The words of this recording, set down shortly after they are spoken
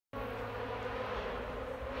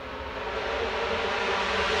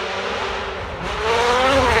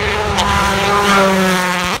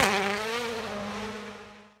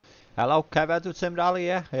Hello, Kev Edward Sim Rally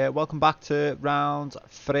here. Welcome back to round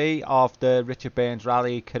 3 of the Richard Burns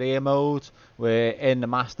Rally career mode. We're in the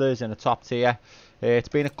Masters in the top tier. It's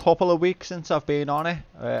been a couple of weeks since I've been on it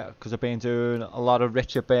because I've been doing a lot of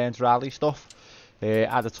Richard Burns Rally stuff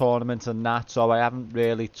at the tournament and that, so I haven't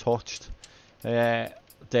really touched Dirt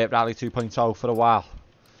Rally 2.0 for a while.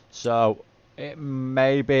 So it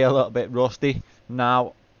may be a little bit rusty.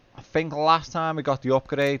 Now, I think last time we got the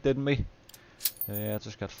upgrade, didn't we? Yeah,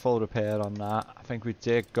 just got full repair on that. I think we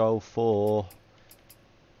did go for...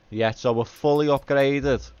 Yeah, so we're fully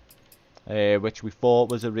upgraded. Which we thought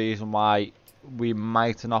was a reason why we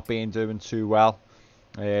might have not been doing too well.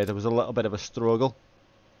 There was a little bit of a struggle.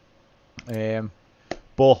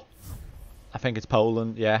 But I think it's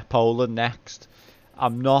Poland. Yeah, Poland next.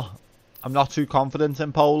 I'm not too confident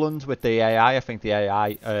in Poland with the AI. I think the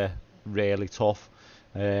AI are really tough.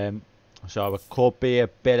 So it could be a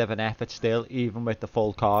bit of an effort still, even with the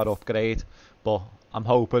full car upgrade. But I'm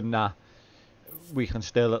hoping that we can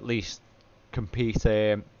still at least compete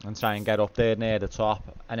and try and get up there near the top.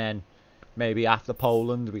 And then maybe after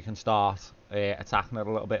Poland we can start attacking it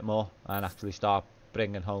a little bit more and actually start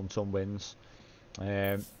bringing home some wins.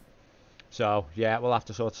 So yeah, we'll have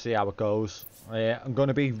to sort of see how it goes. I'm going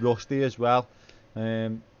to be rusty as well.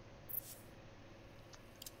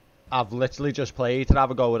 I've literally just played to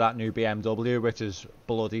have a go with that new BMW, which is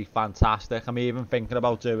bloody fantastic. I'm even thinking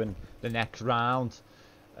about doing the next round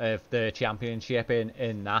of the championship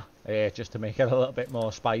in that, just to make it a little bit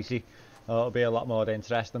more spicy. It'll be a lot more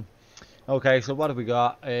interesting. Okay, so what have we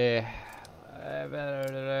got? Event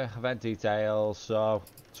details. So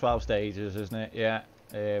 12 stages, isn't it? Yeah.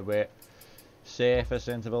 With surface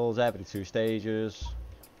intervals every 2 stages.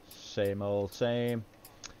 Same old same.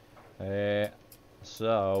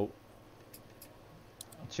 So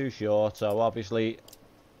too short, so obviously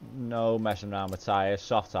no messing around with tyres,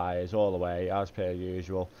 soft tyres all the way as per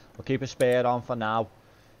usual. I'll keep a spare on for now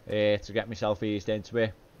to get myself eased into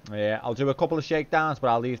it. I'll do a couple of shakedowns, but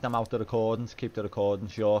I'll leave them out of the recording to keep the recording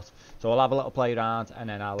short. So I'll have a little play around and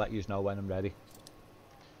then I'll let you know when I'm ready.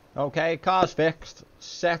 Okay, car's fixed.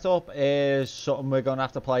 Setup is something we're going to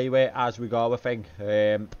have to play with as we go, I think.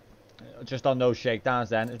 Just on those shakedowns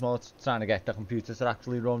then, it's more trying to get the computer to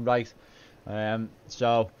actually run right.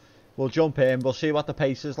 So we'll jump in, we'll see what the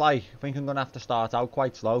pace is like. I think I'm going to have to start out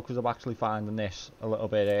quite slow because I'm actually finding this a little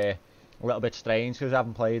bit strange because I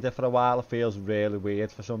haven't played it for a while. It feels really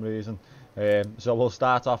weird for some reason. So we'll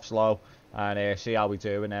start off slow and see how we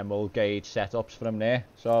do, and then we'll gauge setups from there.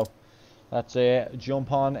 So let's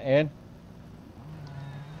jump on in.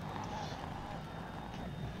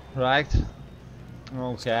 Right.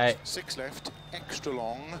 Okay. 6 left, extra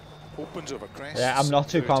long, opens over crest. Yeah, I'm not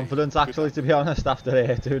too confident actually, to be honest,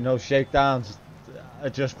 after doing those shakedowns.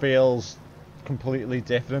 It just feels completely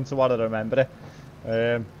different to what I remember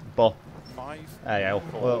it. But 5, yeah,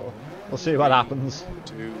 4, we'll see what happens.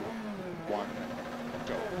 2, 1,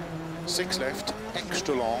 go. 6 left,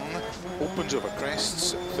 extra long, opens over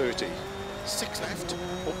crests, 30. 6 left,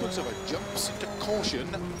 opens over jumps into caution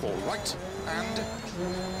for right, and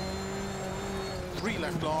 3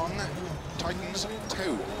 left long, tightens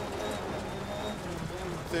 2.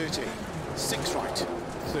 30, 6 right,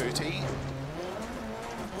 30.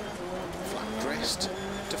 Flat crest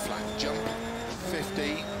to flat jump,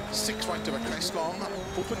 50. 6 right of a crest long,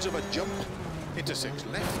 opens of a jump into 6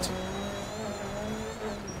 left.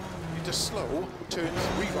 Into slow, turn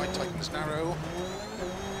 3 right, tightens narrow.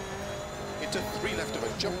 Into 3 left of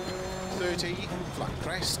a jump, 30. Flat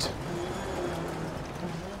crest.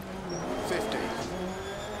 50.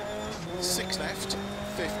 6 left,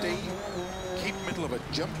 50, keep middle of a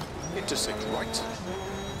jump, into 6 right,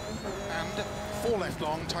 and 4 left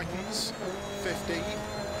long, tightens, 50,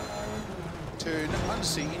 turn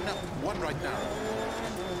unseen, 1 right narrow,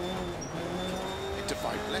 into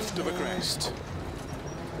 5 left of a crest,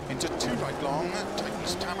 into 2 right long,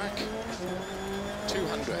 tightens tarmac,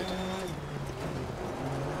 200.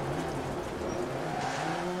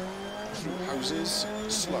 Through houses,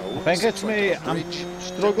 slow. I think it's me. I'm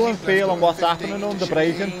struggling feeling what's happening under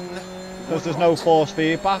braking because there's no force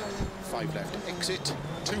feedback. 5 left exit,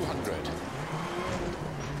 200.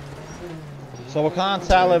 So I can't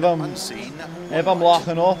tell if I'm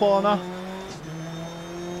locking up or not.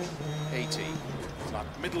 80. Flat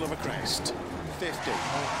middle of a crest. 50.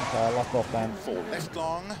 Okay, I'll lock up then. 4 left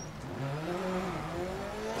long.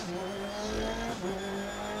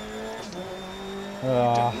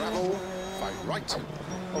 Gravel. 5 right,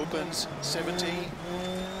 opens 70,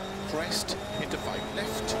 crest into 5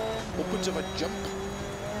 left, opens of a jump,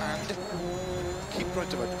 and keep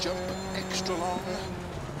right of a jump, extra long,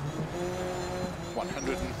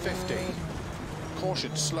 150.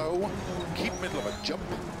 Caution slow, keep middle of a jump,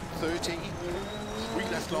 30. 3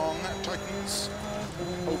 left long, tightens,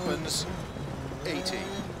 opens, 80.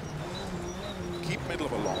 Keep middle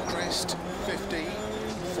of a long crest, 50.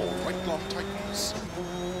 4 right long, tightens.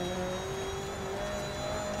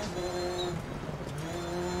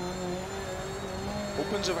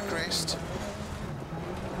 Opens of a crest,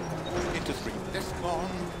 into 3 left long,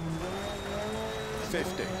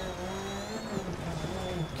 50.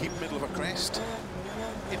 Keep middle of a crest,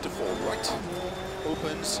 into 4 right,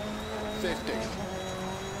 opens, 50.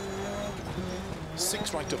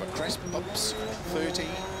 6 right of a crest, bumps, 30.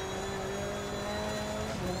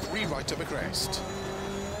 3 right of a crest,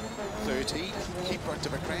 30. Keep right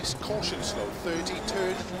of a crest, caution slow, 30.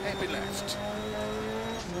 Turn, hairpin left,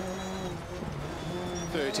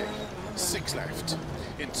 30. 6 left,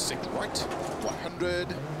 into 6 right,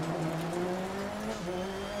 100.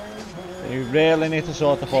 You really need to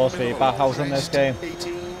sort the force feedback out in this game.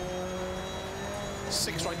 80.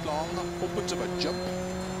 6 right long, opens of a jump,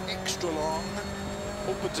 extra long,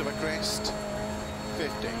 opens of a crest,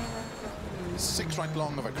 50. 6 right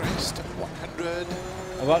long of a crest, 100.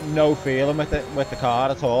 I've got no feeling with it, with the car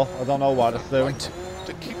at all. I don't know what it's doing. Right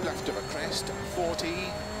to keep left of a crest,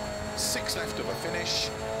 40. 6 left of a finish,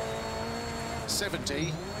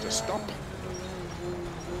 70 to stop.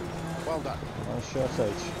 Well done. Oh, short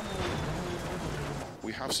stage.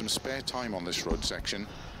 We have some spare time on this road section.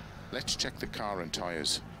 Let's check the car and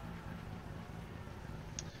tyres.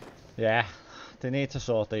 Yeah, they need to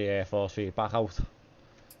sort the force feedback out.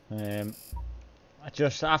 I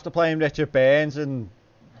just, after playing Richard Burns and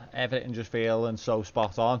everything just feeling so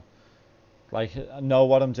spot on, like I know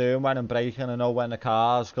what I'm doing when I'm braking, I know when the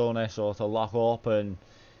car's going to sort of lock up, and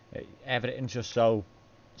everything's just so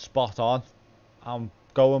spot on. I'm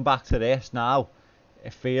going back to this now,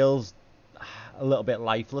 it feels a little bit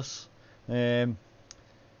lifeless.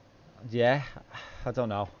 Yeah, I don't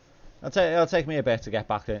know. It'll take me a bit to get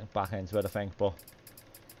back into it, I think. But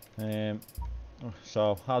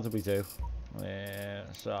so how did we do?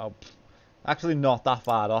 So actually not that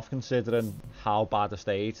far off considering how bad a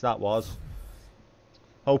stage that was.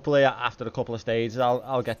 Hopefully after a couple of stages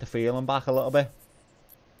I'll get the feeling back a little bit.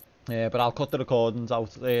 But I'll cut the recordings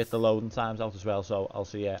out, the loading times out as well, so I'll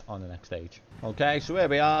see you on the next stage. Okay, so here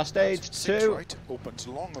we are, stage 2. Right, opens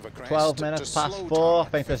long of a crest, 12 minutes past 4. I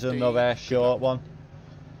think this is another short one.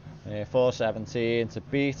 4:17 to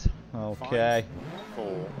beat. Okay. 5,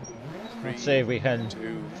 4, 3, Let's see if we can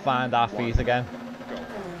 2, find our feet again. Go.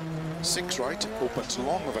 6 right, opens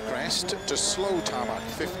long of a crest to slow tarmac,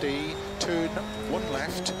 50. Turn 1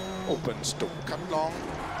 left, opens, don't cut long.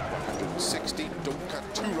 160, don't cut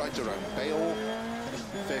 2 right around bail,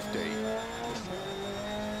 50.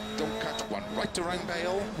 Don't cut 1 right around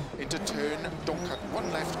bail, into turn, don't cut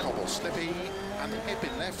 1 left, cobble slippy, and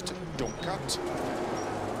hairpin left, don't cut.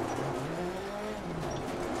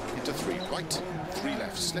 Into 3 right, 3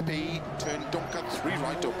 left, slippy, turn, don't cut, 3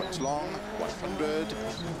 right, opens long, 100.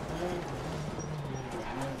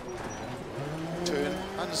 Turn,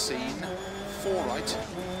 unseen, 4 right,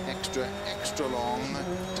 extra long,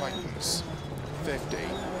 tightens, 50.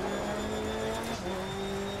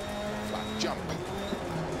 Flat jump,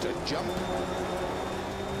 to jump,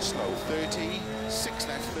 slow 30, 6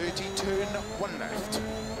 left 30, turn 1 left,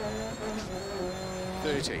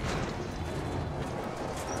 30.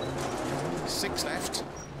 6 left,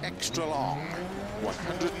 extra long,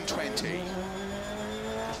 120.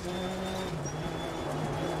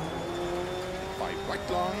 5 right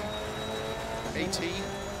long, 80.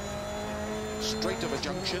 Straight of a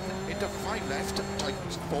junction, into 5 left,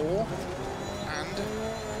 tightens 4, and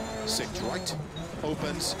 6 right,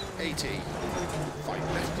 opens 80.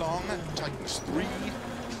 5 left long, tightens 3,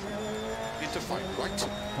 into 5 right.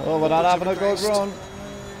 Oh, we're not having a good run.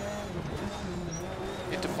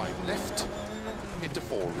 Into 5 left, into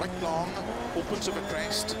 4 right long, opens of a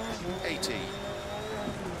crest, 80.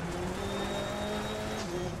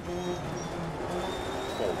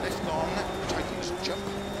 4 left long, tightens jump,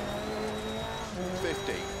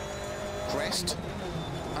 50. Crest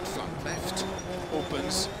and flat left,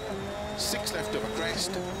 opens, 6 left of a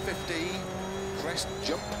crest, 50. Crest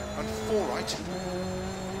jump and 4 right,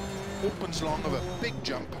 opens long of a big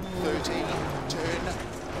jump, 30. Turn,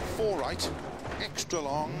 4 right, extra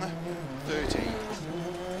long, 30.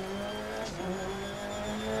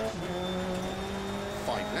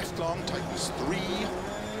 5 left long, tightens 3.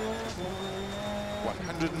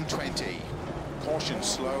 120. Caution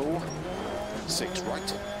slow. 6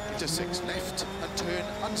 right, into 6 left, and turn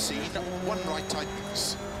unseen, 1 right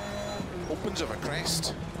tightens. Opens of a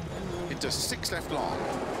crest, into 6 left long.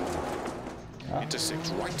 into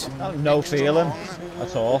 6 right. No Extra feeling long,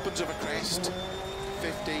 at all. opens of a crest,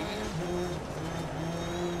 50.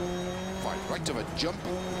 5 right of a jump,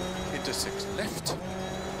 into 6 left,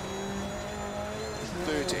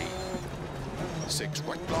 30. 6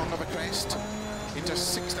 right long of a crest, into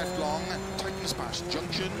 6 left long, tightens past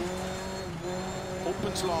junction,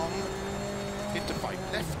 opens long, into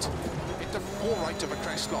 5 left, into 4 right of a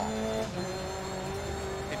crest long,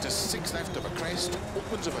 into 6 left of a crest,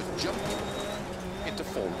 opens of a jump, into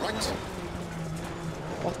 4 right.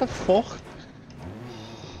 What the fuck?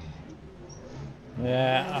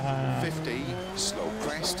 Yeah. 50, slow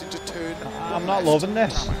crest into turn. I'm not loving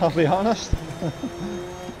this, I'll be honest.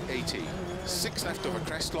 80, 6 left of a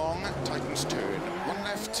crest long, tightens turn. 1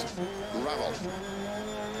 left, gravel.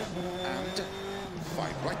 And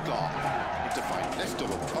 5 right long, into 5 left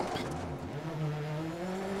of a bump,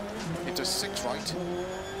 into 6 right,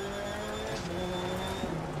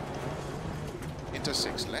 into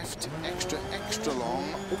 6 left, extra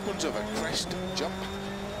long, opens of a crest, jump,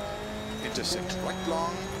 into 6 right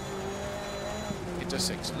long, into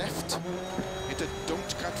 6 left, into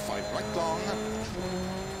don't cut, 5 right long,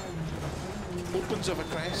 opens of a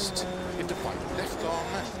crest, into 5 left long,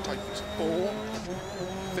 tightens 4,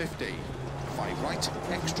 50, 5 right,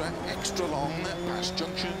 extra long, past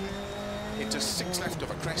junction, into 6 left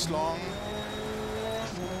of a crest long,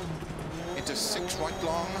 into 6 right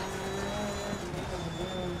long,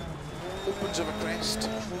 opens of a crest,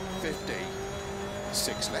 50,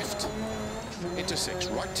 6 left, into 6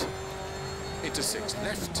 right, into 6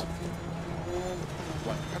 left,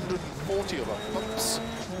 140 of a bumps,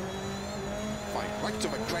 5 right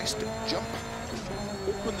of a crest, jump,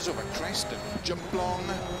 opens of a crest and jump long,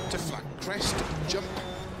 to flat crest, jump,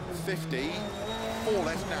 50, 4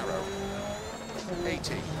 left narrow,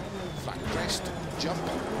 80, flat crest, jump,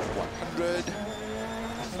 100,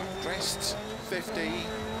 flat crest, 50,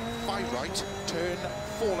 5 right, turn,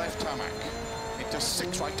 4 left tarmac, into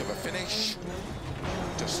 6 right of a finish,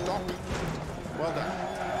 to stop, well done.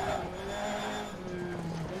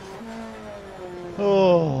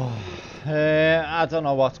 Oh, I don't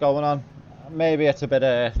know what's going on. Maybe it's a bit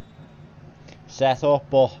of setup,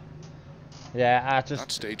 but yeah,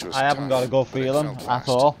 I haven't got a good feeling at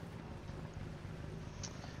all.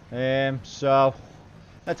 So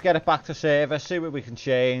let's get it back to service, see what we can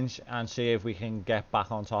change, and see if we can get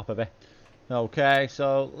back on top of it. Okay,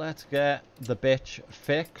 so let's get the bitch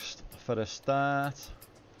fixed for a start.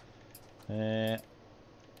 Okay.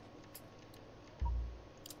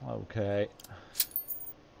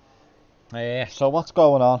 So what's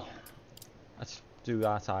going on? Let's do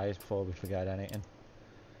our tyres before we forget anything.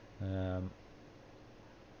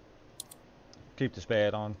 Keep the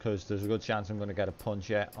spade on because there's a good chance I'm going to get a punch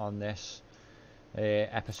yet on this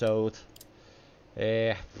episode.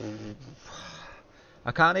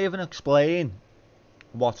 I can't even explain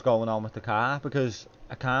what's going on with the car because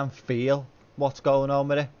I can't feel what's going on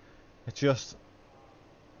with it. It's just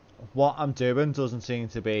what I'm doing doesn't seem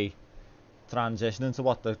to be transitioning to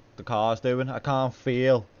what the car's doing. I can't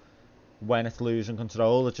feel when it's losing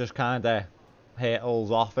control. It just kind of hurtles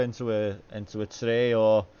off into a tree,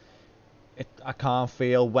 or I can't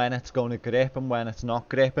feel when it's going to grip and when it's not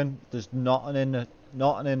gripping. There's nothing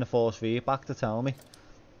in the force feedback to tell me.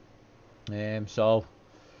 So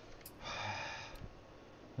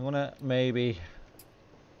I'm gonna maybe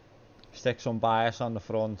stick some bias on the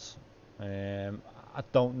front. I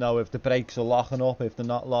don't know if the brakes are locking up, if they're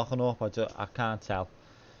not locking up. I can't tell.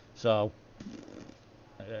 So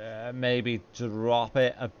maybe drop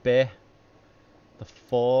it a bit, the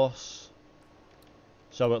force,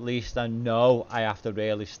 so at least I know I have to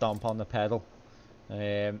really stomp on the pedal.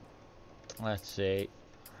 Let's see.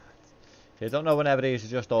 I don't know whenever these are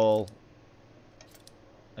just all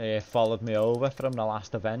followed me over from the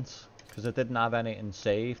last event because I didn't have anything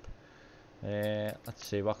saved. Let's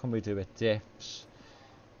see, what can we do with diffs?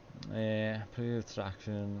 Previous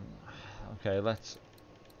traction. Okay, let's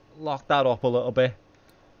lock that up a little bit,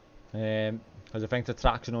 because I think the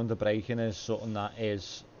traction under braking is something that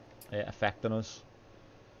is affecting us.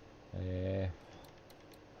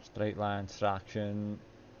 Straight line traction.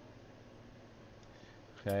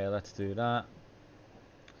 Okay, let's do that.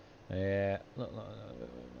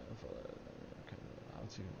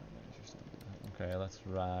 Okay, let's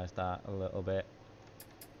rise that a little bit.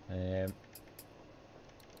 Okay,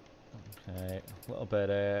 a little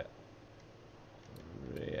bit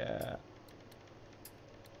yeah.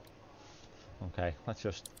 Okay, let's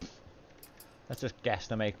just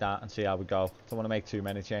guesstimate that and see how we go. Don't want to make too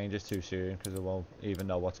many changes too soon because I won't even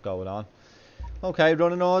know what's going on. Okay,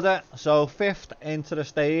 running order. So 5th into the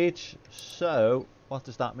stage. So What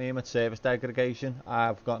does that mean with service degradation?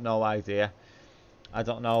 I've got no idea. I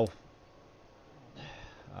don't know.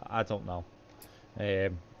 I don't know. I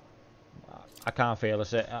can't feel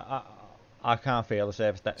a I can't feel a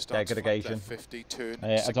service degradation. 50, turn,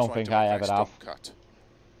 I don't think I ever have. Cut.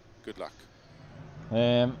 Good luck.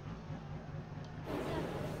 Oh,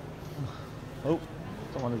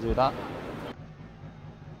 don't want to do that.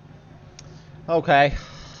 Okay,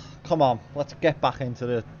 come on, let's get back into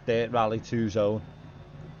the Dirt Rally 2 zone.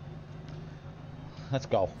 Let's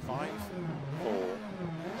go. 5, 4,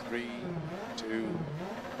 3, 2,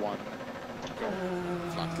 1, go.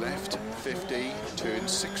 Flat left, 50, turn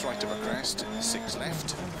 6 right of a crest, 6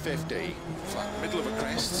 left, 50, flat middle of a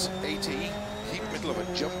crest, 80, keep middle of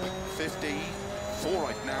a jump, 50, 4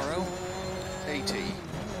 right narrow, 80,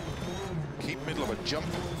 keep middle of a jump,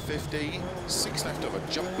 50, 6 left of a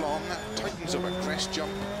jump long, tightens of a crest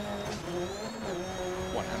jump,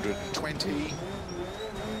 120,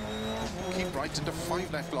 keep right into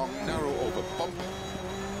 5 left long, narrow over bump,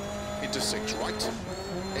 into 6 right,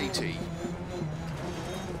 80,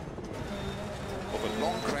 over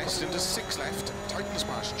long crest into 6 left, tightens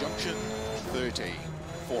past junction, 30,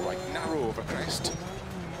 4 right narrow over crest,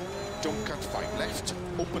 don't cut 5 left,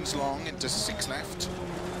 opens long into 6 left,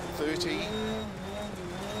 30,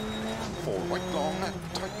 4 right long,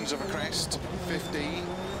 tightens over crest, 50,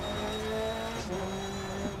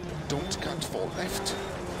 don't cut 4 left,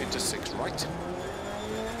 into 6 right,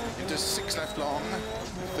 into 6 left long,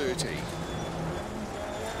 30,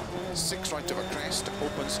 6 right of a crest,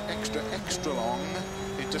 opens extra long,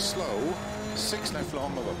 into slow, 6 left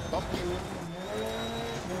long of a bump,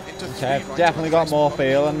 into 3 Okay, right definitely got more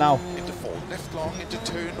feeling now. into 4 left long, into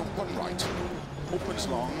turn 1 right, opens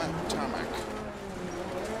long, tarmac,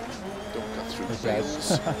 don't cut through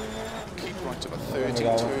rails, keep right of a 30,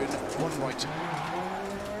 turn 1 right,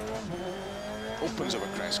 opens of a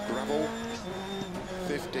crest, gravel,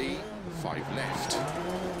 50, 5 left,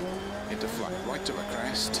 into flat right of a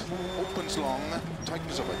crest, opens long,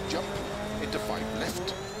 tightens of a jump, into 5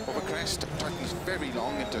 left of a crest, tightens very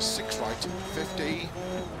long, into 6 right, 50,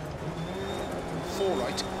 4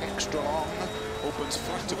 right, extra long, opens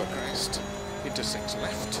flat of a crest, into 6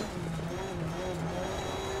 left,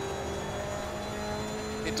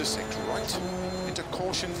 into 6 right, into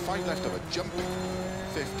caution, 5 left of a jump,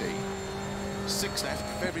 50, 6 left,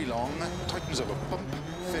 very long, tightens of a bump,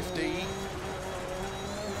 50,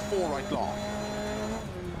 4 right long,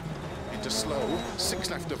 into slow, 6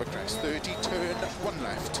 left of a crest, 30, turn, 1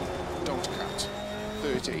 left, don't cut,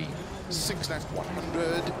 30, 6 left,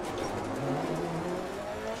 100,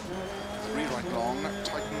 3 right long,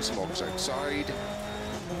 tightens, logs outside,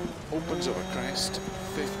 opens of a crest,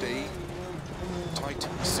 50, tight,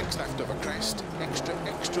 6 left of a crest,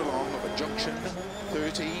 extra long of a junction,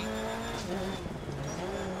 30,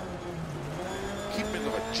 keep middle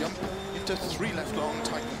of a jump, into 3 left long,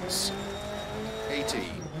 tightens, 80,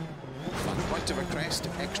 flat right of a crest,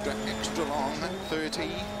 extra long, 30,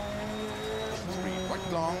 3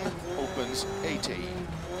 right long, opens, 80,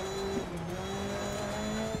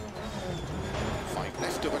 5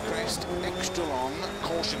 left of a crest, extra long,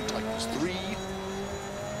 caution, tightens, 3,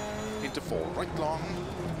 into 4 right long,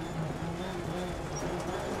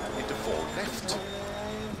 into 4 left,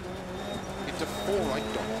 into 4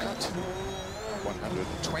 right, don't cut,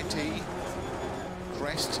 120,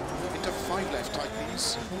 crest, into 5 left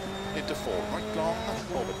tightens, into 4 right long,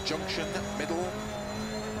 over junction, middle,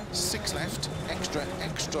 6 left, extra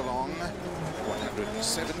long,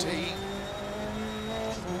 170,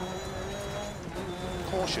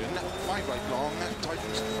 caution, 5 right long,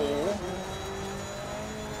 tightens 4,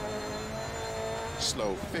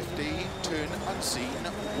 slow 50, turn unseen,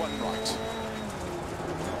 1 right.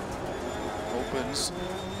 Opens,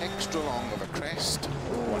 extra long of a crest,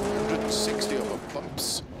 160 over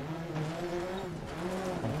bumps.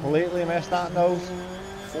 Completely missed that nose.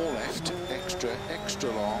 4 left, extra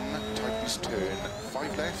long, tightens turn,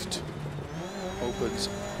 5 left, opens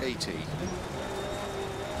 80.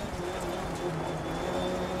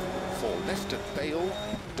 4 left at bail,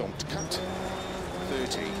 don't cut,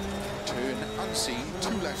 30. Turn unseen,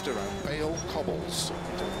 2 left around bail, cobbles,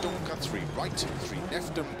 don't cut, 3 right, 3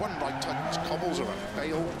 left and 1 right, tightens, cobbles around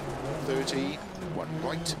bail, 30, 1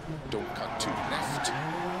 right, don't cut, 2 left,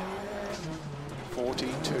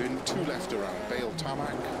 40, turn 2 left around bail,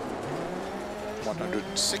 tarmac,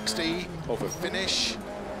 160, over finish,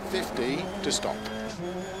 50 to stop.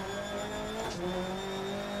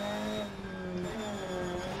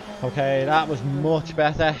 Okay, that was much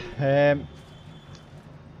better.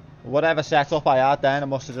 Whatever setup I had then, I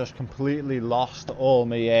must have just completely lost all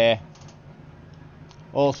my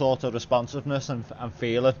all sorts of responsiveness and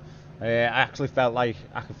feeling. I actually felt like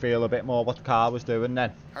I could feel a bit more what the car was doing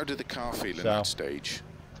then. How did the car feel in that stage?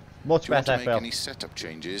 Much Do you better, want to make Phil. any setup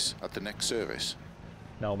changes at the next service?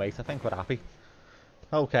 No, mate, I think we're happy.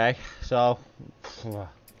 Okay, so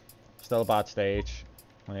still a bad stage.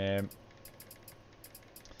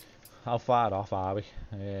 How far off are we?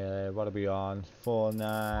 What are we on?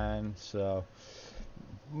 4.9, so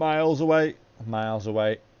miles away.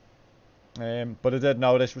 But I did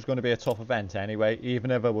know this was going to be a tough event anyway.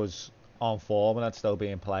 Even if I was on form and I'd still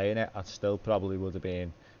been playing it, I still probably would have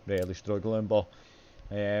been really struggling. But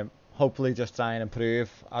hopefully just try and improve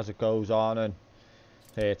as it goes on and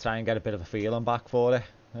try and get a bit of a feeling back for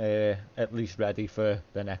it. At least ready for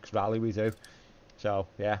the next rally we do. So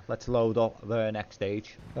yeah, let's load up the next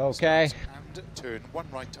stage. Okay, turn one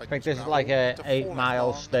right, I think this is like a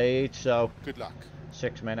 8-mile stage, so good luck.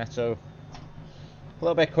 6 minutes, so a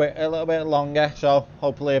little bit quick, a little bit longer. So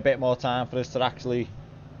hopefully a bit more time for us to actually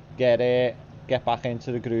get back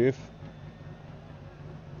into the groove.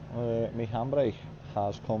 My handbrake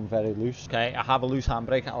has come very loose. Okay, I have a loose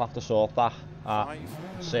handbrake. I'll have to sort that at 5,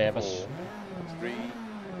 service. 4, 3,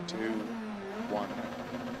 2, 1,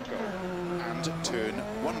 go. And turn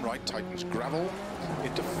one right, tightens gravel,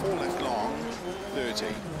 into 4 left long, 30,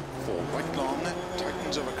 4 right long,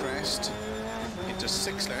 tightens over crest, into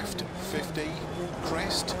 6 left, 50,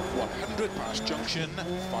 crest, 100 past junction,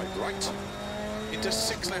 5 right, into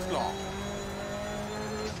 6 left long,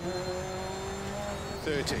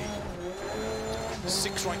 30,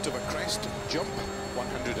 6 right over crest, jump,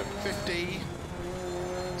 150,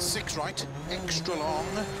 6 right, extra long,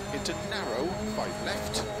 into narrow, 5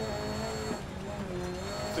 left,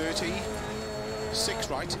 30, 6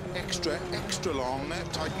 right, extra long,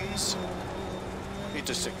 tightens,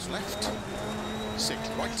 into 6 left, 6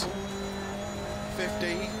 right,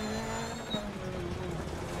 50,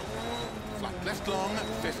 flat left long,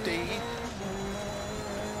 50,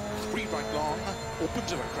 3 right long,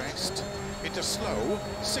 opens over crest, into slow,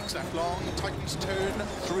 6 left long, tightens turn,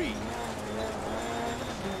 3,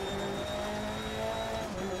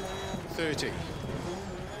 30,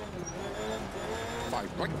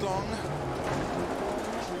 5 right long,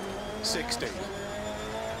 60,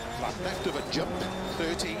 flat left of a jump,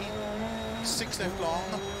 30, 6 left long,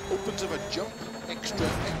 opens of a jump,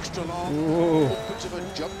 extra long, Ooh. opens of a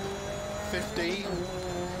jump, 50,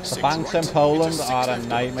 The banks in Poland are a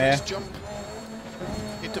nightmare. Jump,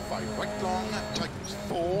 into 5 right long, tightens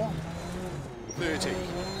 4, 30,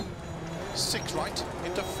 6 right,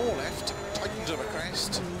 into 4 left, tightens over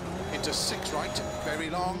crest, into 6 right, very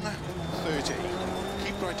long, 30,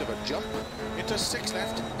 keep right of a jump, into 6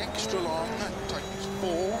 left, extra long, tightens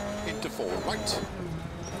 4, into 4 right,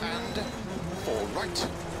 and 4 right,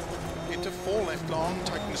 into 4 left long,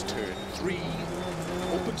 tightens turn 3,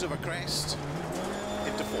 opens over crest,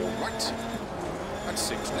 into 4 right, and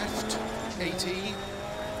 6 left, 80,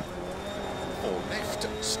 4 left,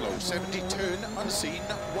 slow 70, turn unseen,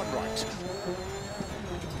 1 right.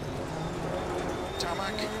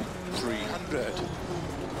 Tarmac, 300.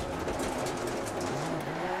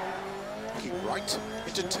 Keep right,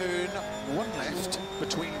 into turn, 1 left,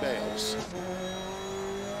 between bales.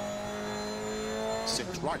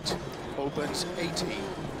 6 right, opens 80,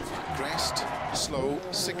 flat crest, slow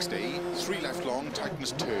 60, 3 left long,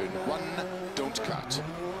 tightens turn 1, don't cut.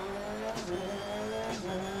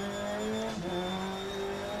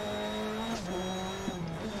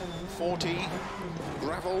 .40,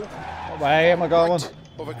 gravel. What way am I going? Right,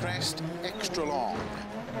 over crest, extra long.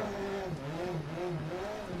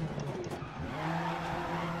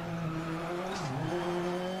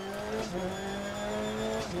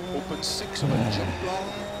 Open 6 of a jump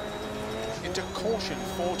long. Into caution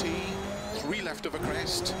 40, 3 left of a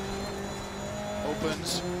crest.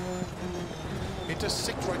 Opens. Into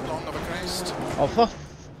 6 right long of a crest. Oh,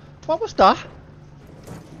 what was that?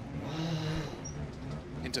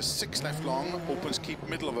 Into 6 left long, opens, keep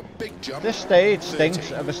middle of a big jump. This stage 30.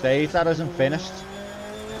 stinks of a stage that isn't finished.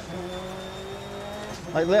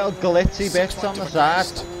 Like little glitzy bits right on the of a side.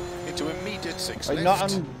 crest, into immediate 6 Like left.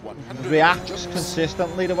 nothing 100 reacts jumps,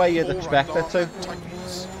 consistently the way you'd 4 expect right it to. long,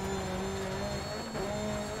 tightens.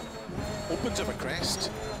 Opens of a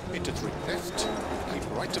crest, into 3 left, keep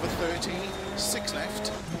right of a 30, 6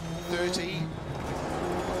 left, 30,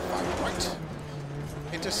 5 right,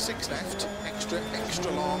 into 6 left, extra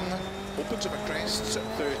long, opens of a crest,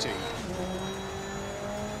 30.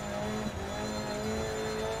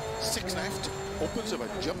 6 left, opens of a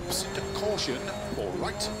jumps into caution, 4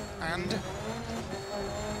 right, and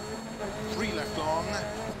 3 left long,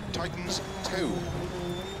 tightens 2.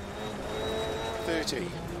 30,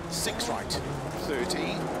 6 right, 30,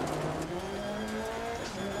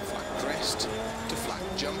 flat crest to flat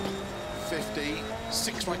jump, 50,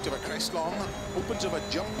 6 right of a crest long, opens of a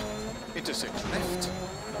jump, into 6 left,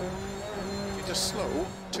 into slow,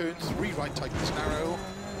 turn 3 right tightens narrow,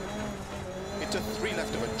 into 3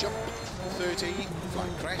 left of a jump, 30, flat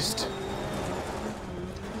crest,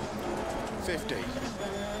 50,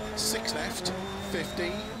 6 left,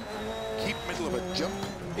 50, keep middle of a jump,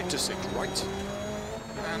 into 6 right,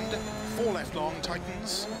 and 4 left long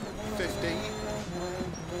tightens, 50,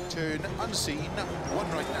 turn unseen,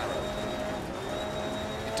 1 right narrow,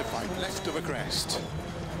 into 5 left of a crest,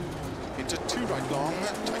 into 2 right long,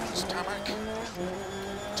 tightens tarmac,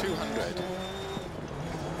 200,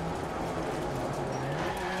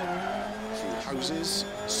 through houses,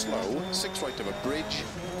 slow, 6 right of a bridge,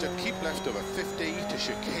 to keep left of a 50, to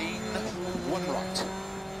chicane, 1 right,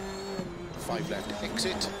 5 left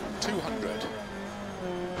exit, 200,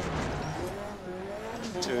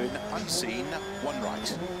 turn unseen, 1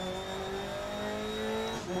 right,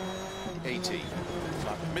 80,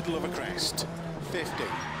 flat middle of a crest, 50,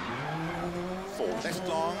 4 left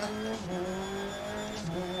long,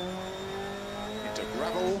 into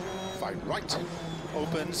gravel, 5 right,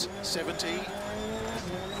 opens, 70,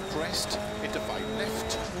 crest, into 5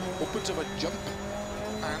 left, opens of a jump,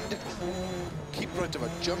 and keep right of a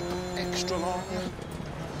jump, extra long,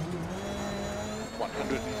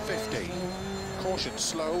 150, caution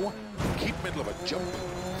slow, keep middle of a jump,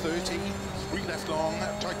 30, 3 left long,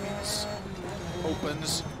 tightens,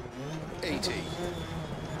 opens, 80,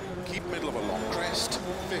 keep middle of a long crest,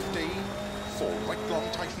 50, 4 right long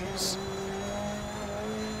tightens,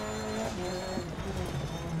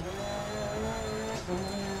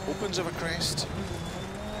 opens of a crest,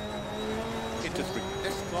 into 3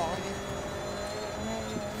 left long,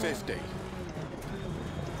 50,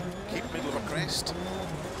 keep middle of a crest,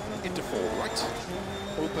 into 4 right,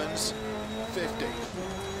 opens, 50,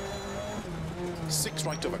 6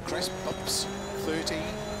 right of a crest, bumps, 30,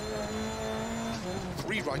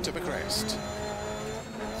 3 right of a crest,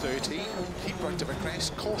 30, keep right of a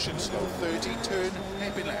crest, caution slow, 30, turn,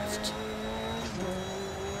 happy left,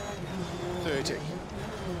 30,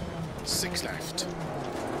 6 left,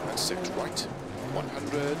 and 6 right,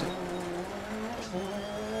 100,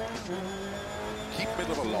 keep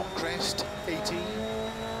middle of a long crest, 80,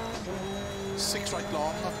 6 right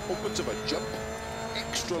long, opens of a jump,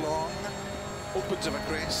 extra long, opens of a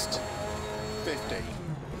crest, 50,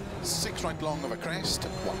 6 right long of a crest,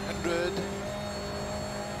 100,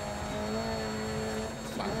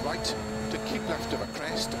 flat right, to keep left of a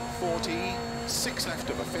crest, 40, 6 left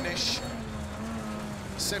of a finish,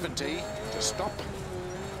 70, to stop,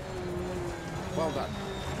 well done.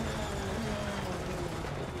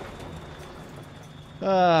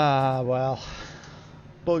 Ah, well,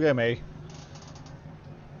 bugger me.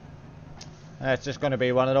 It's just going to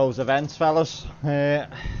be one of those events, fellas. Yeah,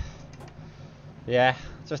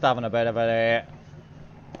 just having a bit of a...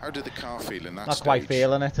 How did the car feel in that not stage? quite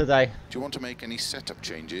feeling it today. Do you want to make any setup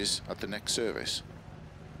changes at the next service?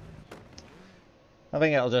 I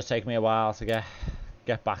think it'll just take me a while to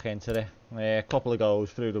get back into it. A couple of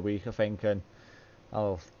goes through the week, I think, and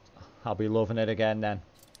I'll be loving it again then.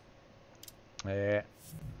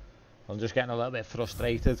 I'm just getting a little bit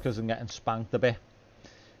frustrated because I'm getting spanked a bit.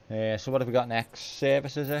 So what have we got next?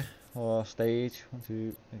 Service, is it? Or stage? 1,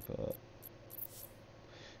 2, 3, 4.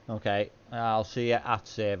 Okay, I'll see you at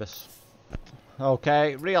service.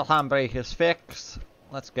 Okay, real handbrake is fixed.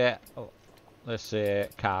 Let's get this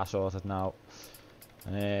car sorted now.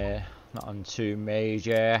 Not on too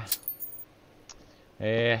major.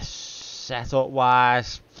 Setup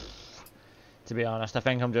wise, to be honest, I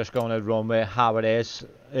think I'm just going to run with how it is.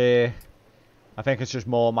 I think it's just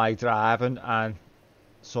more my driving and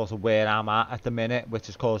sort of where I'm at the minute, which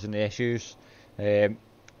is causing the issues.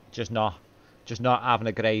 Just not having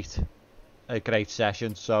a great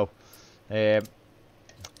session. So yeah,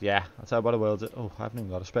 I'll tell you what I will do. Oh, I haven't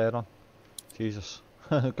even got a spare on. Jesus.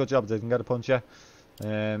 Good job I didn't get a puncher.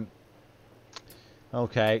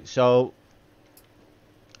 Okay, so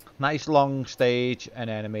nice long stage and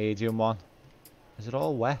then a medium one. Is it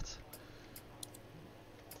all wet?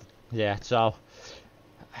 Yeah, so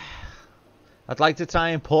I'd like to try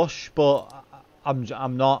and push, but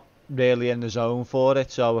I'm not really in the zone for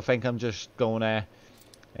it. So I think I'm just going to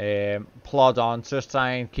plod on, just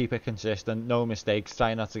try and keep it consistent, no mistakes,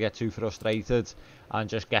 try not to get too frustrated, and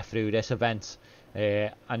just get through this event,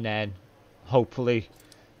 and then hopefully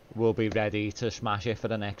we'll be ready to smash it for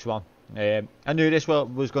the next one. I knew this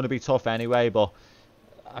was going to be tough anyway, but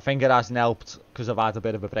I think it hasn't helped because I've had a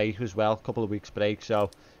bit of a break as well, a couple of weeks break, so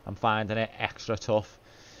I'm finding it extra tough.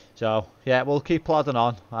 So yeah, we'll keep plodding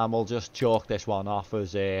on and we'll just chalk this one off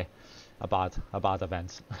as a bad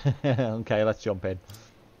event. Okay, let's jump in.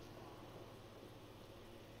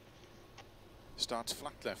 Starts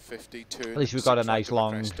flat left 50, turn. At least we've got a nice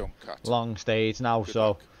long stage now, Good so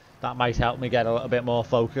luck. that might help me get a little bit more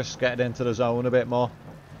focus, getting into the zone a bit more.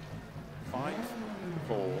 5,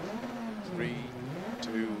 4, 3,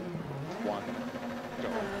 2, 1, go.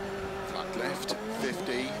 Flat left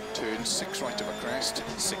 50, turn 6 right of a crest,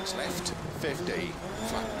 6 left 50,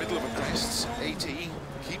 flat middle of a crest 80,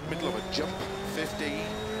 keep middle of a jump 50,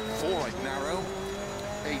 4 right narrow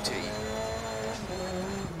 80.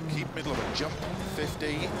 Keep middle of a jump,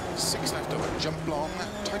 50, 6 left of a jump long,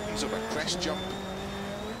 tightens of a crest jump,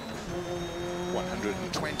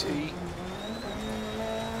 120,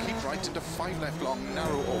 keep right into 5 left long,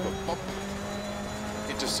 narrow over bump,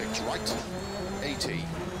 into 6 right, 80,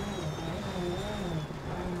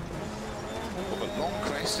 over long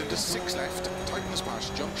crest into 6 left, tightens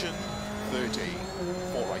past junction, 30,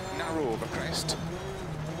 4 right narrow over crest,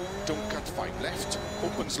 don't cut 5 left,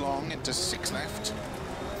 opens long into 6 left,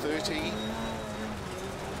 30,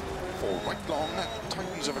 4 right long,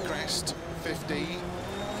 tightens of a crest, 50,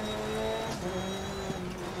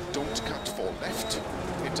 don't cut 4 left,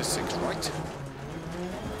 into 6 right,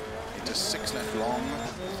 into 6 left long,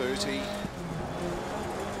 30,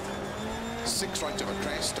 6 right of a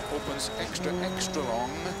crest, opens extra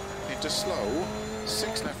long, into slow,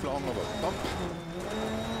 6 left long of a bump,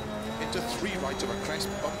 into 3 right of a crest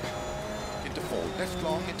bump, into 4 left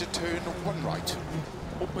long, into turn 1 right.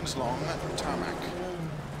 Opens long, tarmac.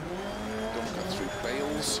 Don't cut through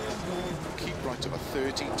bales. Keep right of a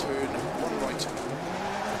 30, turn 1 right.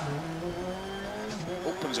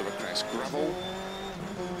 Opens of a crest, gravel.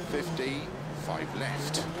 50, 5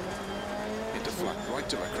 left. Into flat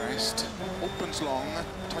right of a crest. Opens long,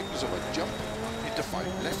 tightens of a jump. Into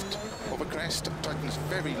 5 left of a crest. Tightens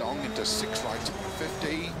very long into 6 right,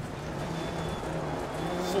 50.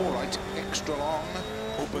 4 right, extra long.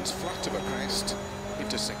 Opens flat of a crest.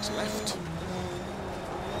 Into 6 left,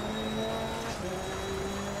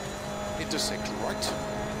 into 6 right,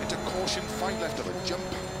 into caution, 5 left of a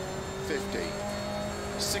jump, 50,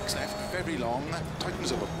 6 left, very long,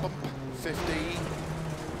 tightens of a bump, 50,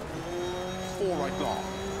 4 right long,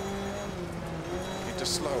 into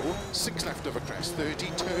slow, 6 left of a crest, 30,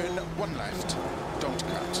 turn 1 left, don't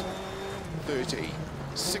cut, 30,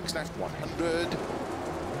 6 left, 100,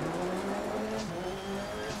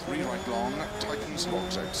 3 right long, tightens,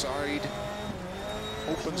 locks outside,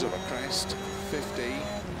 opens of a crest, 50,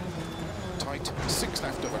 tight, 6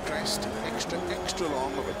 left of a crest, extra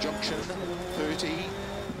long of a junction, 30,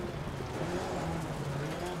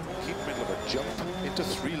 keep middle of a jump, into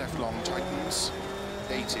 3 left long, tightens,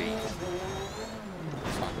 80,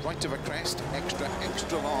 flat right of a crest,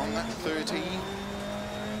 extra long, 30, 3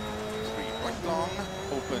 right long,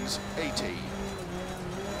 opens, 80,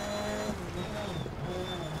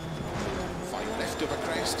 of a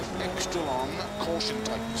crest, extra long, caution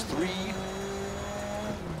tightens 3,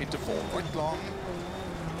 into 4 right long,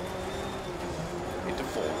 into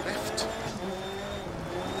 4 left,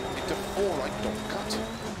 into 4 right, don't cut,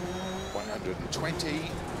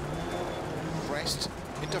 120, crest,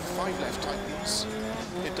 into 5 left tightens,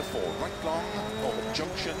 into 4 right long, over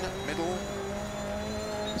junction, middle,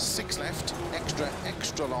 6 left,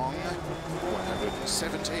 extra long,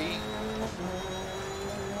 170,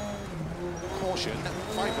 caution,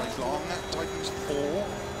 5 right long, tightens 4,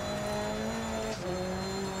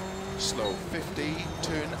 slow 50,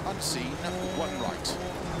 turn unseen, 1 right,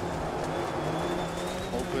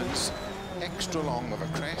 opens, extra long of a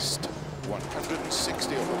crest,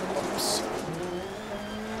 160 over bumps,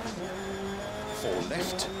 4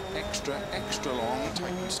 left, extra long,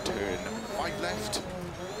 tightens turn, 5 left,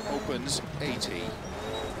 opens, 80,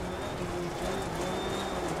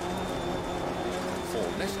 4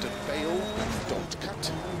 left and bail, don't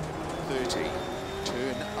cut, 30,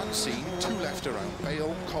 turn unseen, 2 left around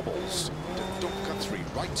bail, cobbles, don't cut 3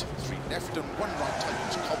 right, 3 left and 1 right,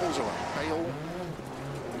 tightens, cobbles around bail,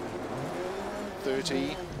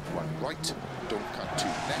 30, 1 right, don't cut 2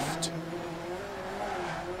 left,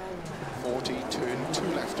 40, turn 2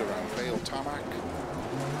 left around bail, tarmac,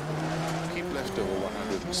 keep left over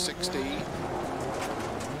 160,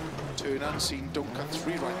 turn unseen, don't cut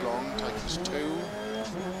 3 right long, tightens 2,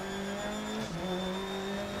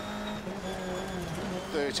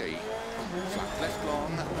 30, flat left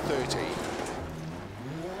long, 30,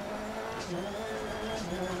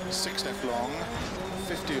 6 left long,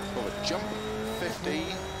 50 above a jump, 50,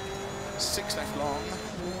 6 left long,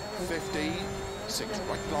 50, 6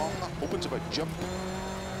 right long, opens of a jump,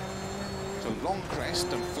 to long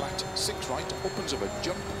crest and flat, 6 right, opens of a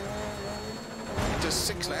jump, into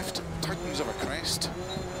 6 left, tightens of a crest,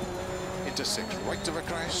 into 6 right of a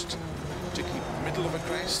crest, to keep middle of a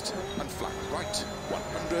crest, and flat right,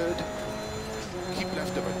 100, keep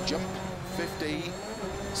left of a jump, 50,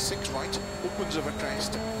 6 right, opens of a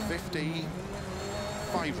crest, 50,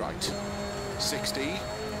 5 right, 60,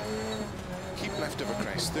 keep left of a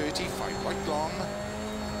crest, 30, 5 right long,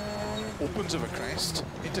 opens of a crest,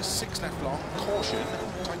 into 6 left long, caution,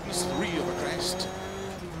 tightens 3 of a crest,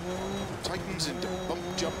 tightens into bump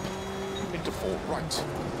jump, into 4 right,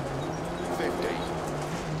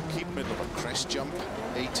 50, keep middle of a crest jump,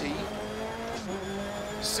 80,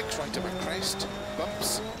 6 right of a crest,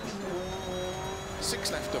 bumps,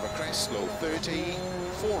 6 left of a crest, slow 30,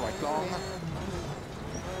 4 right long,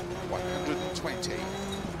 120.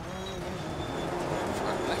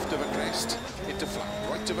 Flat left of a crest, into flat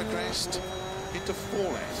right of a crest, into 4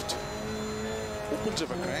 left, opens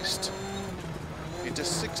of a crest, into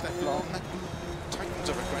 6 left long, tightens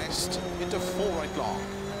of a crest, into 4 right long,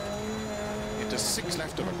 into 6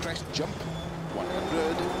 left of a crest jump,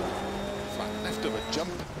 100, flat left of a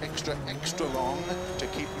jump, extra long, to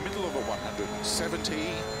keep middle of a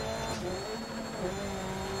 170,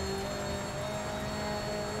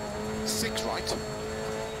 6 right,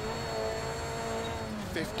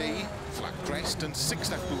 50, flat crest and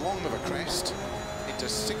 6 left long of a crest, into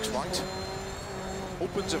 6 right,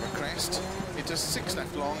 opens of a crest, into 6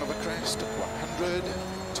 left long of a crest, 100,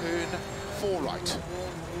 turn, 4 right,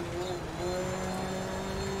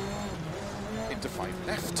 into 5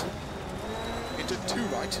 left, into 2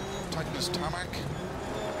 right, tightens tarmac,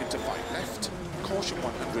 into 5 left, caution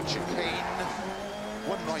 100 chicane,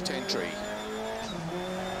 1 right entry,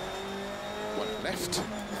 1 left,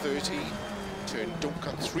 30, turn, don't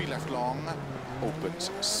cut 3 left long, opens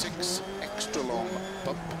 6, extra long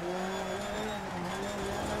bump,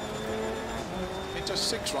 into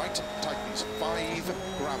 6 right, tightens 5,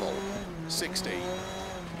 gravel, 60,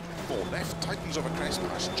 4 left, tightens over crest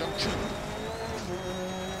past junction,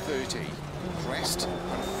 30, crest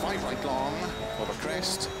and 5 right long, over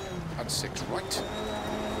crest, and 6 right,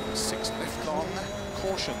 6 left long,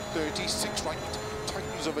 caution 30, 6 right,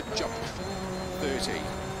 tightens over jump, 30,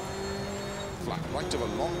 flat right of a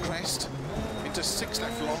long crest, into 6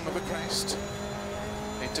 left long of a crest,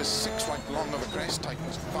 into 6 right long of a crest,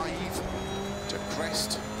 tightens 5, to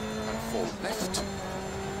crest, and 4 left,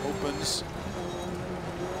 opens,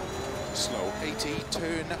 slow 80,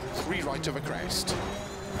 turn, 3 right of a crest,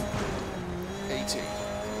 80,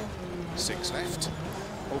 6 left,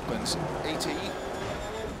 opens 80,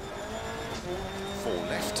 4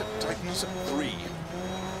 left, tightens 3,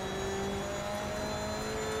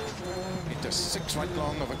 into 6 right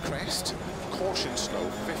long of a crest, caution slow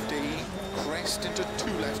 50, crest into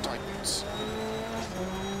 2 left tightens,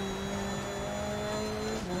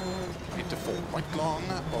 into 4 right long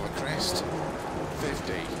of a crest,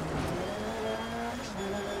 50,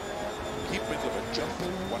 keep middle of a jump,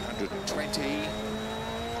 120,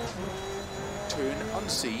 turn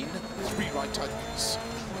unseen, 3 right tightens,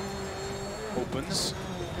 opens,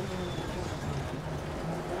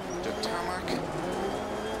 to tarmac,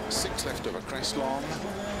 6 left of a crest long,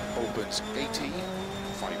 opens 80,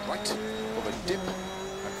 5 right of a dip,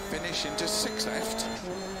 and finish into 6 left,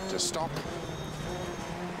 to stop,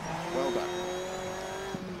 well done.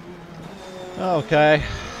 Okay.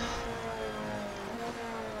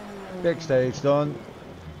 Big stage done.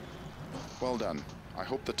 Well done. I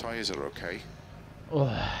hope the tyres are okay.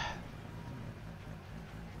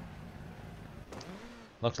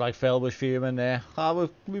 Looks like Phil was fuming there.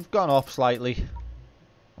 We've gone up slightly.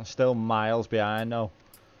 I'm still miles behind though.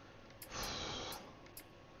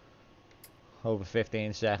 Over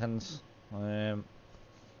 15 seconds.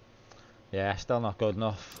 Yeah, still not good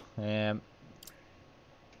enough. Damn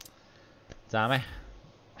it.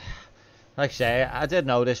 Like I say, I did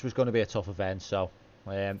know this was going to be a tough event, so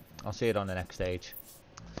I'll see it on the next stage.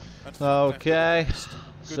 Okay,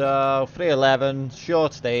 so 311,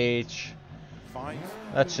 short stage. 5.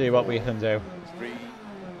 Let's see what we can do. 3,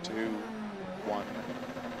 2, 1,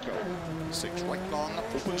 go. 6 right long,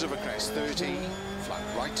 opens of a crest, 30, flat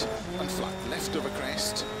right and flat left of a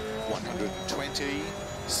crest, 120,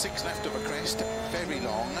 6 left of a crest, very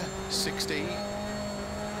long, 60,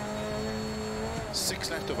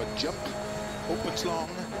 6 left of a jump, opens long,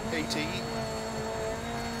 80,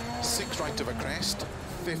 6 right of a crest,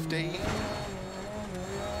 50,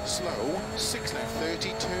 slow, 6 left, 30,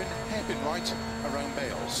 turn, hairpin right, around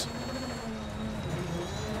Bales,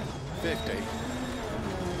 50,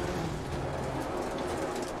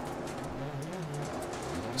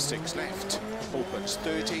 6 left, opens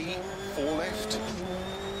 30, 4 left,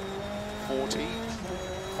 40,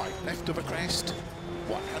 5 left of a crest,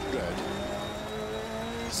 100.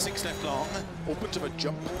 6 left long, opens of a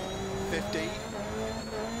jump, 50.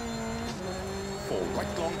 4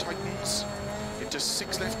 right long tightens, into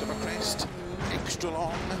 6 left of a crest, extra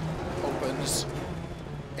long, opens,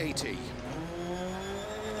 80.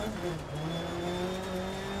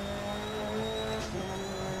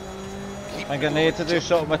 I think I need to do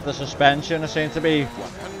something with the suspension. I seem to be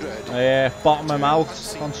bottoming out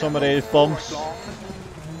on some of these bumps.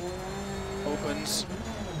 Opens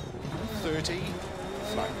 30,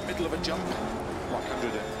 flat middle of a jump,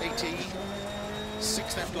 180,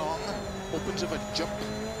 6 left long, opens of a jump,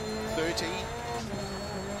 30,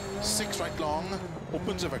 6 right long,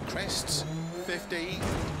 opens of a crest, 50,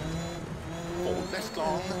 4 left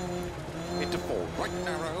long, into 4 right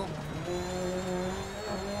narrow,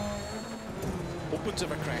 opens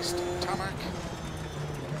of a crest, tarmac,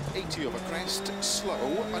 80 of a crest,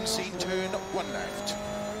 slow, unseen turn, 1 left,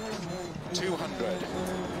 200.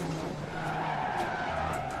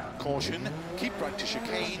 Caution, keep right to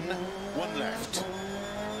chicane, 1 left.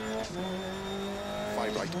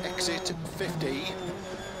 5 right exit, 50.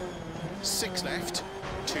 6 left,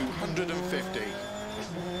 250.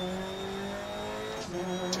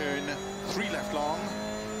 Turn 3 left long,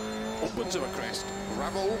 opens of a crest,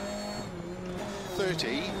 gravel,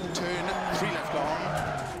 30, turn 3 left long,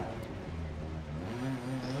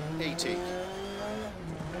 80.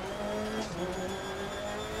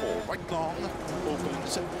 4 right long,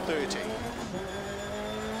 opens 30.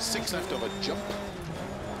 6 left of a jump,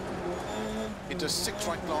 into 6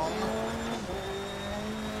 right long,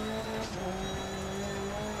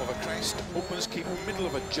 of a crest, opens, keep middle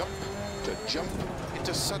of a jump, to jump,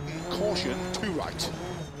 into sudden, caution, 2 right.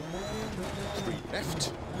 3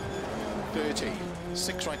 left, 30,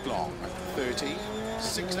 6 right long, 30,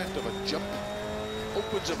 6 left of a jump,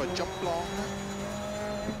 opens of a jump long,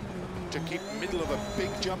 to keep middle of a big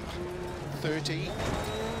jump, 30,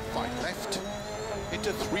 5 left,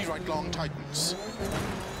 into 3 right long tightens,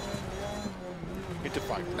 into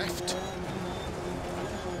 5 left,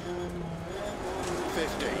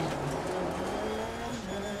 50.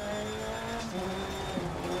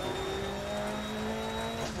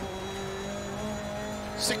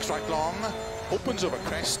 Six right long, opens over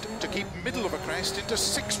crest to keep middle of a crest into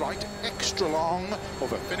 6 right, extra long,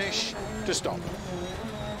 over finish to stop.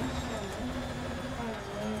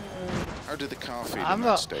 How did the car feel in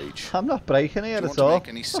that stage? I'm not braking here at all. Do you want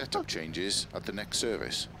to make any setup changes at the next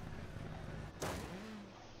service?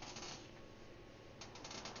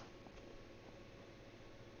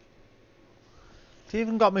 It's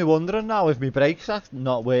even got me wondering now if my brakes are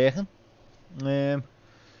not working.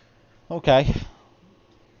 Okay.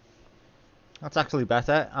 That's actually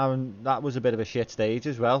better. That was a bit of a shit stage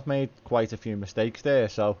as well. Made quite a few mistakes there,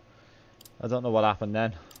 so I don't know what happened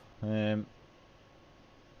then.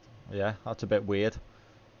 Yeah, that's a bit weird.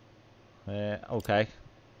 Okay.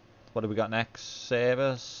 What have we got next?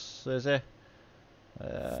 Service, is it?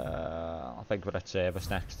 I think we're at service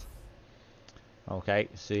next. Okay,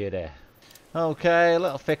 see you there. Okay, a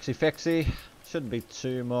little fixy. Shouldn't be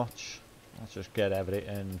too much. Let's just get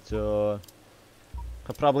everything done.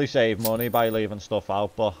 Could probably save money by leaving stuff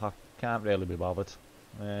out, but I can't really be bothered.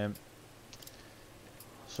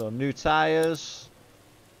 So new tyres.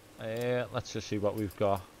 Let's just see what we've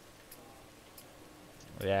got.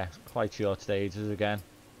 Yeah, quite short stages again.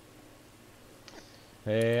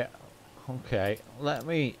 Okay,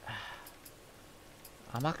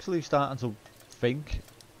 I'm actually starting to think.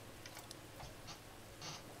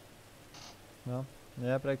 No,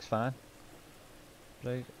 yeah, brake's fine.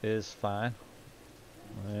 Brake is fine.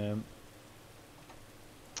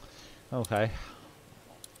 Okay.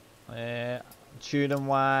 Tuning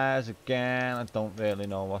wise, again, I don't really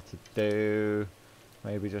know what to do.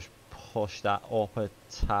 Maybe just push that up a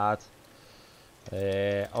tad.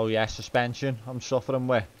 Oh yeah, suspension I'm suffering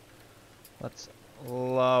with. Let's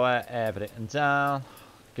lower everything down.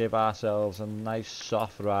 Give ourselves a nice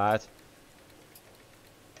soft ride.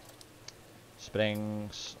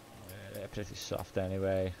 Springs, pretty soft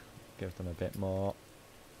anyway. Give them a bit more.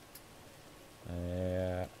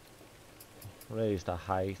 Raise the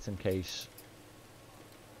height in case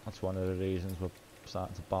that's one of the reasons we're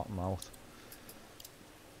starting to bottom out.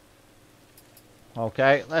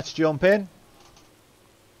 Okay, let's jump in.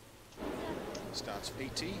 Starts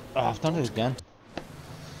 80. Oh, I've done it again.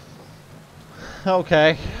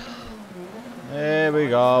 Okay. Here we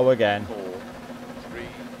go again. 4, 3,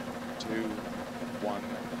 2, 1,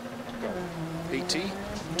 go. 80.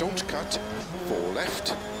 Don't cut. 4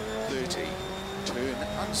 left. 30. turn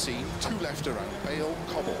unseen, 2 left around Bale,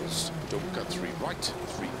 cobbles. Don't cut 3 right,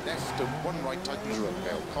 3 left and 1 right, tightens around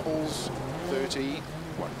Bale, cobbles. 30,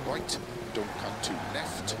 1 right, don't cut 2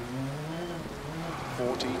 left.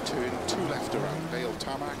 40, turn 2 left around Bale,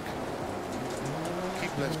 tarmac.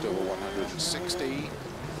 Keep left over 160.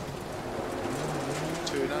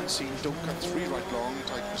 Turn unseen, don't cut 3 right long,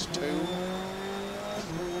 tightens 2.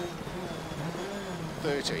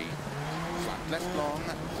 30, flat left long,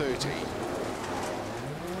 30.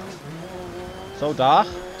 So dark,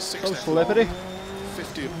 6 so left slippery. long,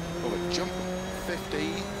 50 over jump,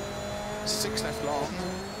 50. 6 left long,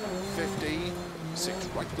 50. 6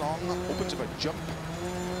 right long, opens of a jump.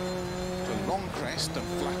 To long crest and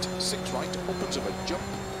flat, 6 right, opens of a jump.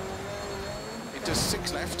 Into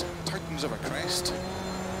 6 left, tightens of a crest.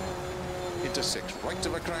 Into 6 right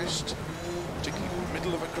of a crest. To keep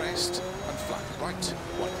middle of a crest and flat right,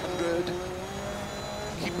 100.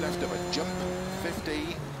 Keep left of a jump,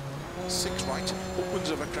 50. 6 right, opens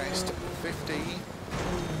of a crest, 50.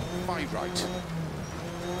 5 right.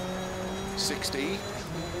 60.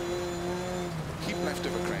 Keep left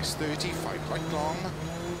of a crest, 30. 5 right long.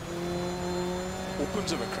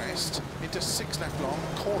 Opens of a crest, into 6 left long,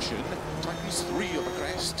 caution, tightens 3 of a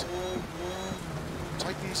crest,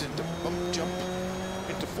 tightens into bump jump,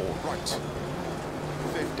 into 4 right,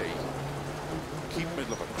 50, keep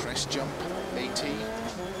middle of a crest jump, 80,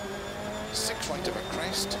 6 right of a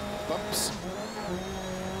crest, bumps,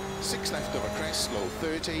 6 left of a crest, slow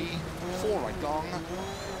 30, 4 right long,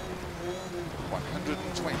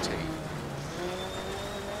 120.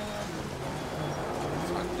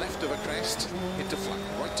 Left of a crest, into flat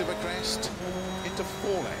right of a crest, into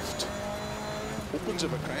 4 left, opens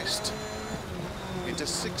of a crest, into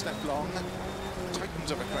 6 left long,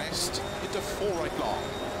 tightens of a crest, into 4 right long,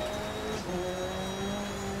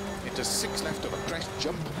 into 6 left of a crest,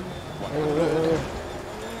 jump, 100,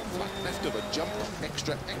 flat left of a jump,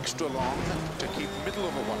 extra long, to keep middle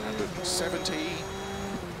of a 170,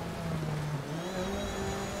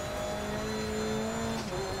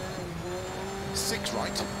 6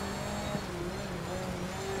 right,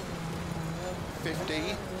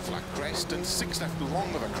 50, flat crest and 6 left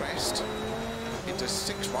long of a crest, into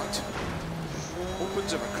 6 right,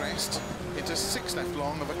 opens of a crest, into 6 left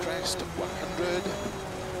long of a crest, 100,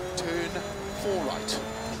 turn 4 right,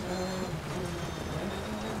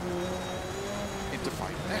 into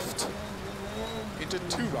 5 left, into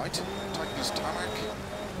 2 right, tightens tarmac,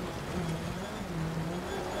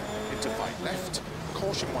 into 5 left,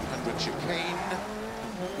 caution 100 chicane,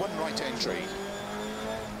 1 right entry,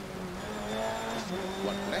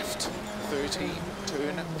 1 left, 30,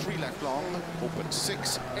 turn 3 left long, open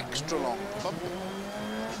 6, extra long bump,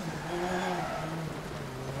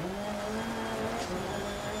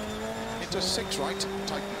 into 6 right,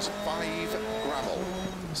 tightens 5, gravel,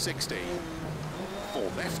 60,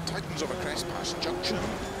 4 left, tightens over crest past junction,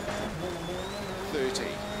 30,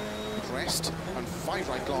 crest and 5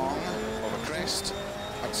 right long, over crest,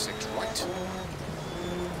 and 6 right,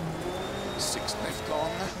 6 left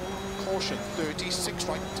long, caution 30, 6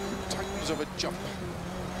 right, tightens of a jump,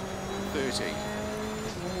 30,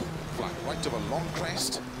 flat right of a long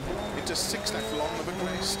crest, into 6 left long of a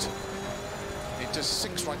crest, into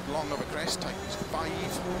 6 right long of a crest, tightens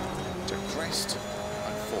 5, to crest,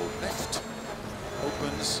 and 4 left,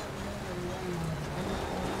 opens,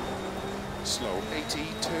 slow 80,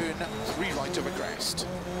 turn 3 right of a crest,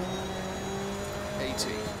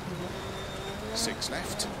 80, 6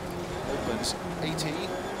 left, opens 80,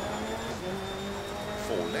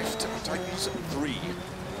 4 left, tightens 3,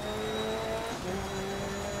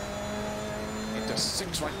 into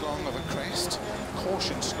 6 right long of a crest,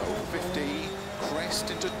 caution slow 50, crest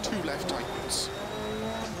into 2 left tightens,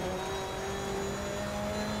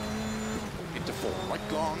 into 4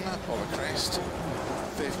 right long of a crest,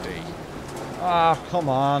 50. Ah, come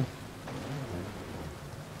on.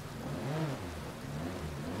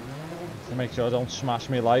 To make sure I don't smash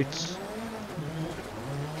me lights.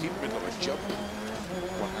 Keep middle of a jump,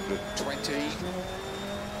 120.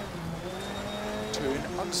 Turn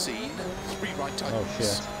unseen, 3 right tightens. Oh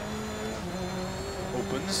shit.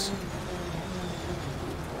 Opens.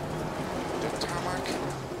 To tarmac.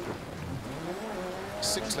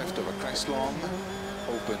 6 left of a crest long.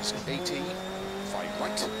 Opens 80. 5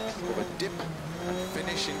 right of a dip and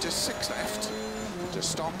finish into 6 left. To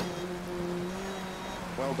stop.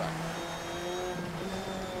 Well done.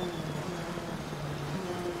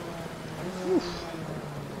 Oof.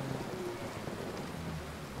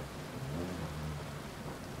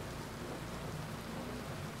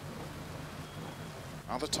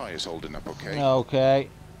 Are the tyres holding up okay? Okay.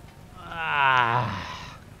 Ah.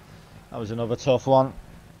 That was another tough one.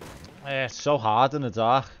 It's so hard in the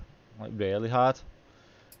dark, like really hard.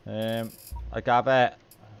 I gather,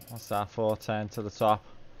 what's that, 410 to the top.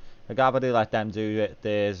 I gather they let them do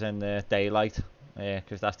theirs in the daylight,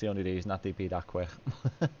 because that's the only reason that they'd be that quick.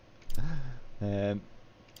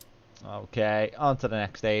 Okay, on to the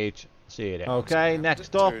next stage. See you there. Okay,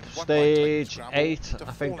 next up, stage 8,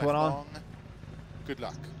 I think we're on. Good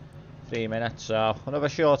luck. 3 minutes, so another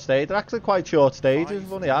short stage. They're actually quite short stages.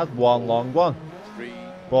 We've only had one long one.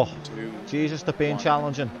 But, Jesus, they're being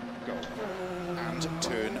challenging. Go. And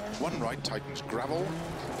turn 1 right, tightens gravel,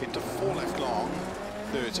 into 4 left long,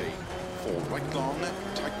 30. 4 right long,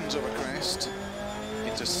 tightens over crest,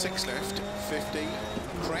 into 6 left, 50.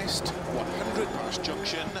 Crest, 100 past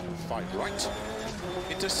junction, 5 right,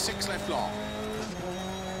 into 6 left long,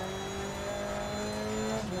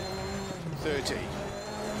 30.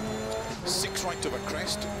 6 right over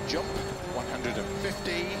crest, jump,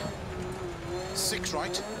 150. 6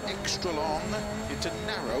 right, extra long, into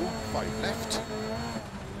narrow, 5 left,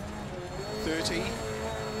 30.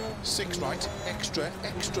 6 right,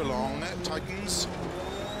 extra long, tightens,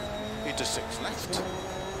 into 6 left,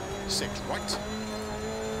 6 right,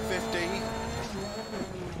 50.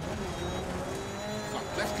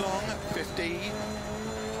 Flat left long, 50.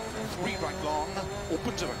 3 right long,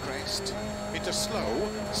 opens over crest, into slow,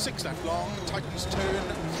 6 left long, tightens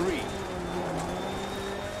turn, 3.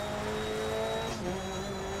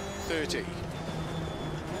 30.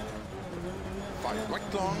 5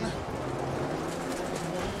 right long,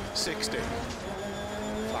 60.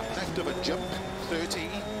 Flat left of a jump, 30.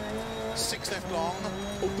 6 left long,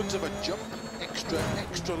 opens of a jump,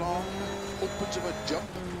 extra long, opens of a jump,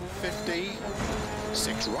 50.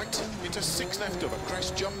 6 right, into 6 left of a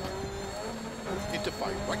crest jump, into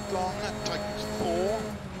 5 right long, tightens 4,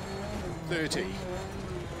 30.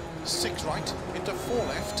 6 right, into 4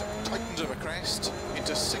 left, tightens of a crest,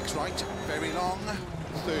 into 6 right, very long,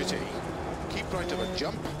 30. Keep right of a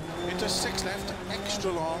jump, into 6 left,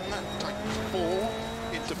 extra long, tightens 4,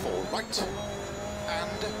 into 4 right,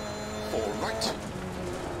 and 4 right,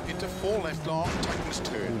 into 4 left long, tightens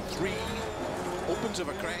turn 3, opens of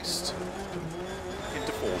a crest,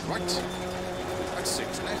 into 4 right, and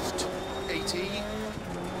 6 left, 80,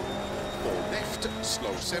 4 left,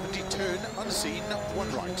 slow 70, turn unseen,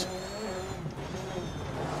 1 right.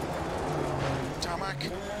 Tarmac,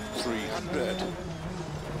 300.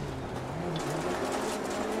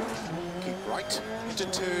 Keep right, into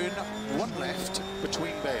turn, 1 left,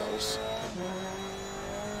 between bales.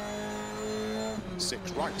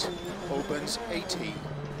 6 right, opens 80.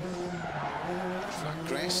 Flat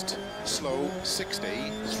crest, slow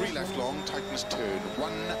 60, 3 left long, tightens turn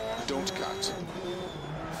 1, don't cut.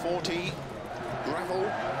 40, gravel,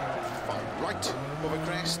 5 right, over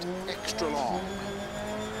crest, extra long.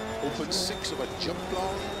 Opens 6 of a jump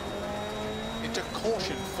long, into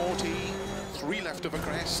caution 40, 3 left of a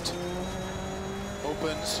crest,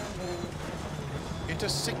 opens, into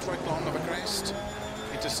 6 right long of a crest,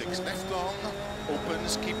 into 6 left long,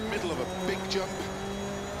 opens, keep middle of a big jump,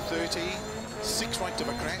 30, 6 right of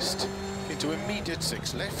a crest, into immediate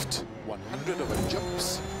 6 left, 100 of a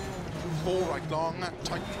jumps, 4 right long,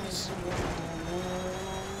 tightens.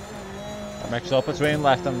 A mix up between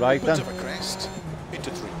left and right then. Of a crest,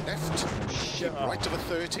 into 3 left, right of a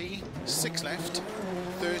 30, 6 left,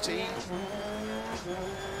 30.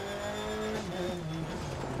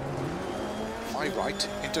 5 right,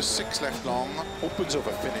 into 6 left long, opens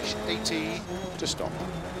over finish, 80, to stop.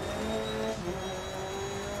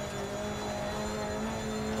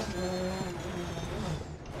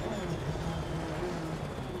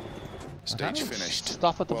 Stage finished.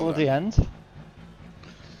 Stop at the Well bloody done.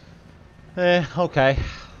 end. Okay.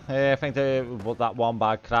 I think that one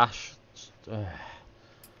bad crash.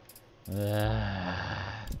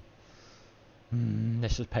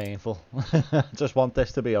 This is painful. Just want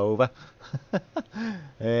this to be over.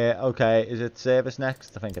 Okay, is it service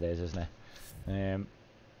next? I think it is, isn't it?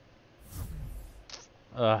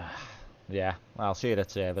 Yeah, I'll see it at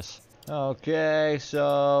service. Okay,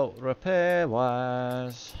 so repair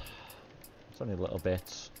wise, it's only little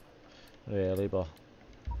bits, really, but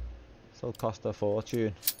still cost a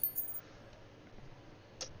fortune.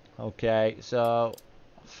 Okay, so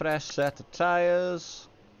fresh set of tyres.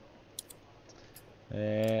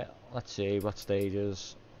 Let's see what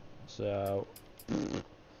stages. So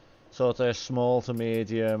sort of small to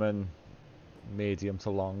medium and medium to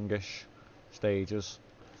longish stages.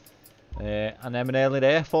 And then we're nearly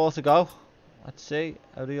there, 4 to go. Let's see,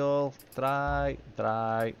 are they all dry,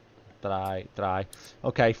 dry, dry, dry.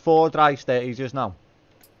 Okay, 4 dry stages now.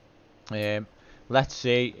 We're let's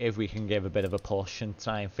see if we can give a bit of a push and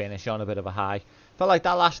try and finish on a bit of a high. Felt like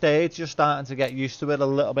that last stage, just starting to get used to it a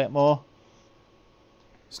little bit more.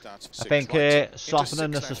 I think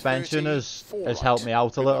softening the suspension has helped me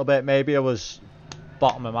out a little bit. Maybe I was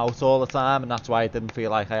bottoming out all the time, and that's why I didn't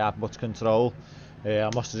feel like I had much control. I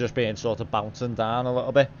must have just been sort of bouncing down a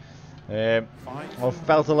little bit. I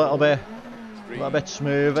felt a little bit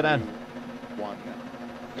smoother then. 1,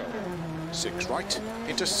 go. 6 right,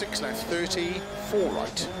 into 6 left, 30, 4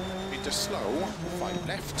 right, into slow, 5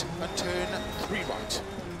 left, and turn 3 right.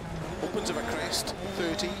 Opens of a crest,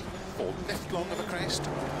 30, 4 left long of a crest,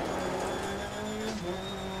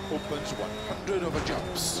 opens 100 over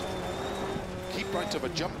jumps. Keep right of a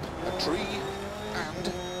jump, a tree,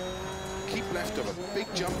 and keep left of a big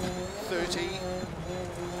jump, 30.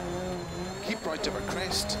 Keep right of a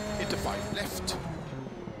crest, into 5 left.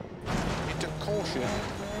 Into caution,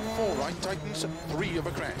 4 right tightens, 3 of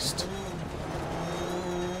a crest.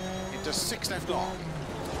 Into 6 left long.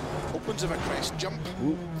 Opens of a crest, jump,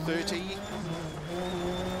 30.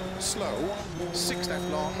 Slow, 6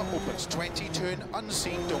 left long, opens 20, turn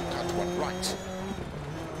unseen, don't cut 1 right.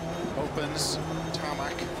 Opens,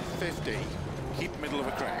 tarmac, 50, keep middle of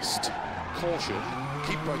a crest. Caution,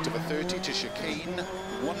 keep right of a 30 to chicane,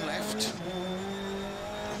 1 left.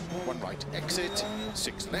 1 right exit,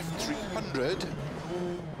 6 left, 300.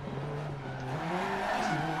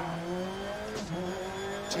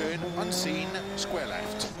 Turn unseen, square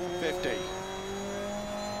left, 50.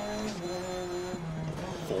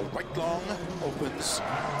 4 right long, opens,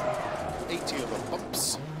 80 over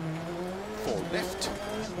bumps, 4 left,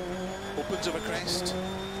 opens over crest,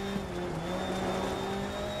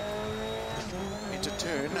 into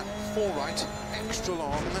turn, 4 right, extra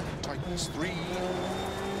long, tightens 3,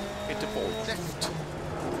 into 4 left,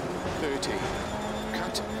 30,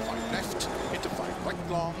 cut, 5 left, into 5 right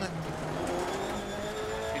long,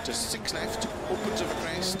 into 6 left, opens over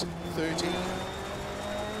crest, 30,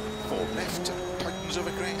 4 left, tightens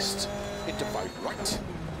over crest, into 5 right,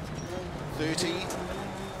 30,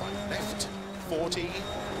 5 left, 40,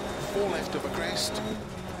 4 left over crest,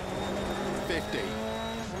 50,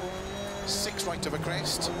 6 right over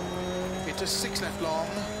crest, into 6 left long,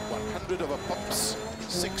 100 over bumps,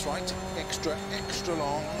 6 right, extra, extra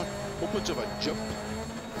long, opens of a jump,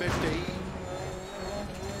 50,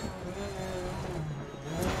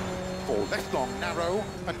 4 left long, narrow,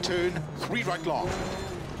 and turn 3 right long.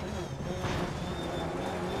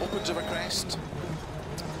 Opens of a crest,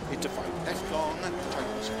 into 5 left long,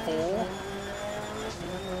 tightens 4,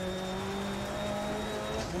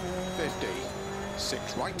 50,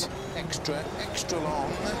 6 right, extra, extra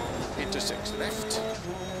long, into 6 left,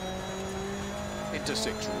 into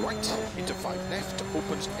 6 right, into 5 left,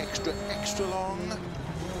 opens extra, extra long,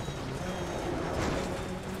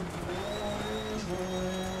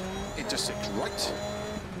 into 6 right,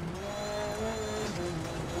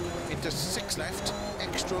 into 6 left,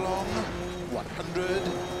 extra long, 100,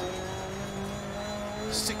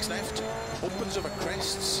 6 left, opens over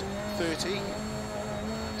crests, 30,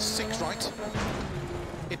 6 right,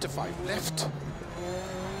 into 5 left,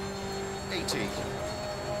 80,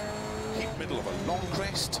 keep middle of a long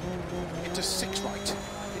crest, into 6 right,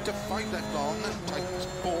 into 5 left long, tightens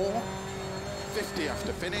 4, 50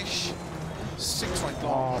 after finish, 6 right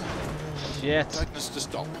long, tightness to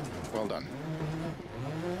stop, well done.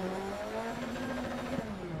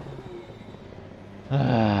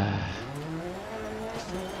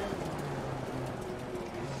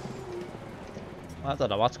 I don't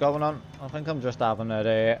know what's going on. I think I'm just having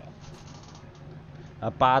a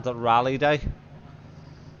bad rally day.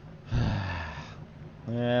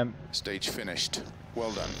 Stage finished.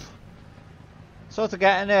 Well done. So to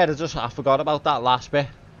get in there, I forgot about that last bit.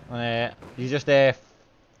 You just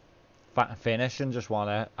finish and just want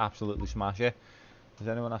to absolutely smash it. Is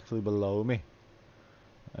anyone actually below me?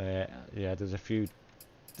 Yeah, there's a few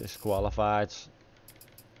disqualified.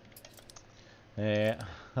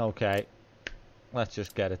 Okay, let's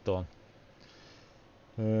just get it done.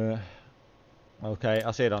 Okay,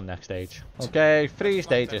 I'll see it on next stage. Okay, 3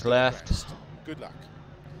 stages left. Good luck.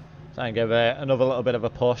 Try and give another little bit of a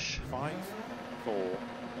push. 5, 4,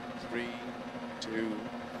 3, 2,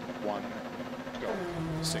 1, go.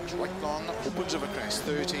 6 right long, opens of a crest,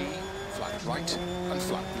 30, flat right and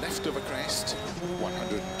flat left of a crest,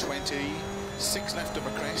 120, 6 left of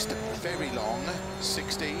a crest, very long,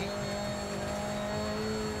 60,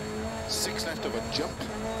 6 left of a jump,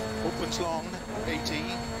 opens long, 80,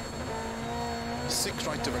 6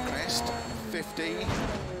 right of a crest, 50,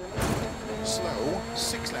 slow,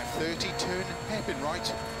 6 left, 30, turn, hairpin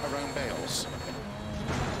right, around bales,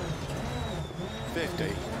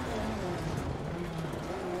 50,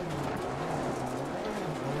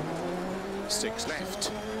 6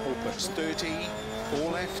 left, opens 30,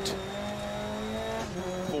 4 left,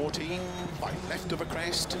 40, 5 left of a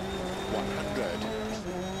crest,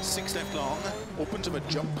 100, 6 left long, opens of a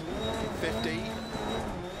jump, 50,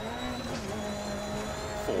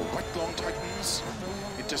 4 right long tightens,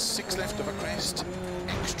 into 6 left of a crest,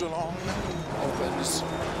 extra long, opens,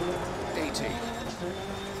 80.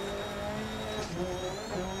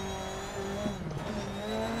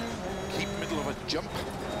 Keep middle of a jump,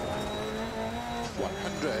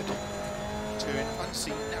 100, turn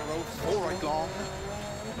unseen narrow, 4 right long,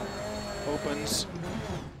 opens,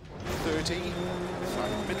 30,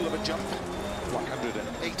 flat middle of a jump,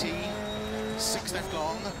 180, 6 left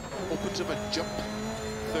long, opens of a jump,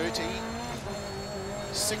 30,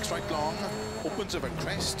 6 right long, opens of a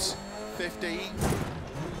crest, 50,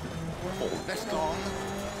 4 left long,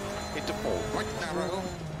 into 4 right narrow,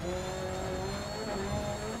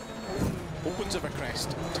 opens of a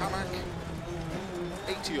crest, tarmac,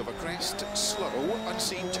 80 of a crest, slow,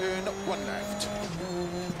 unseen turn, 1 left,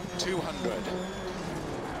 200.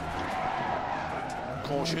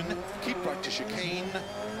 Caution, keep right to chicane,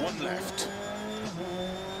 1 left.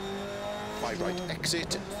 5 right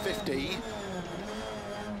exit, 50.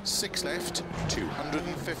 6 left,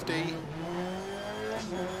 250.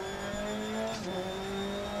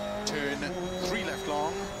 Turn 3 left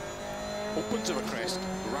long, opens of a crest,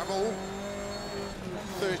 gravel,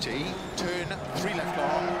 30, turn 3 left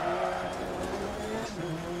long,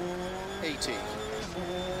 80,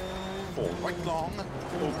 4 right long,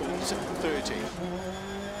 opens 30,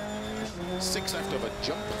 6 left of a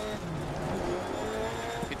jump,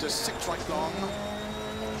 into 6 right long,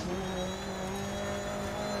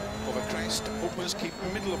 of a crest, opens, keep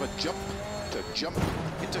middle of a jump, to jump,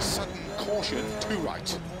 into sudden caution, 2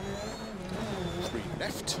 right, 3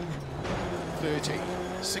 left, 30,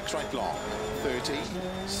 6 right long, 30,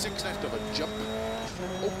 6 left of a jump,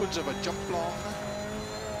 opens of a jump long,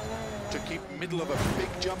 to keep middle of a big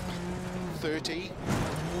jump, 30,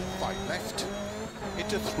 5 left,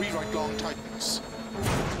 into 3 right long tightens,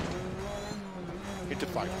 into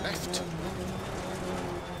 5 left,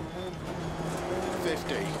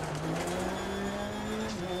 50,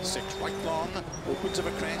 6 right long, opens of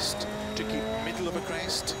a crest, to keep middle of a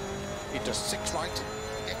crest, into 6 right,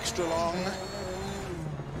 extra long,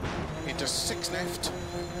 into 6 left,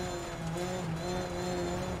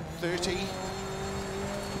 30,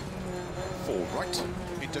 4 right,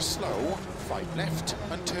 into slow, 5 left,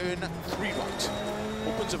 and turn 3 right,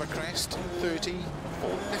 opens of a crest, 30, 4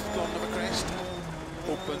 left long of a crest,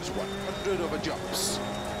 opens 100 over jumps,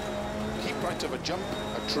 keep right of a jump,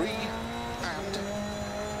 a tree, and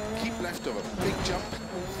keep left of a big jump,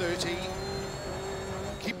 30,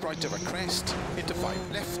 keep right of a crest, into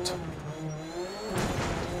 5 left,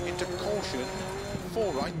 into caution,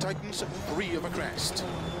 4 right tightens, 3 of a crest,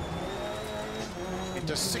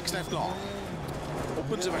 into 6 left long,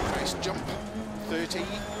 opens of a crest, jump, 30,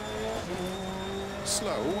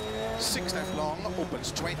 slow, 6 left long,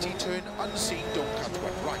 opens 20, turn unseen, don't cut,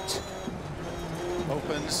 1 right,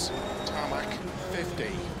 opens, tarmac, 50,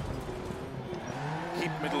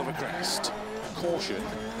 keep middle of a crest, caution,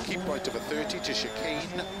 keep right of a 30 to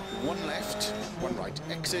chicane, 1 left, 1 right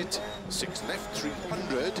exit, 6 left,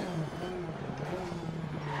 300,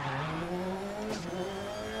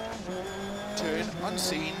 turn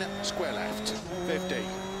unseen, square left, 50,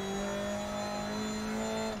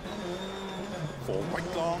 4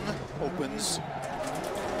 right long, opens,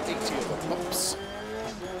 80 over bumps,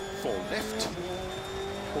 4 left,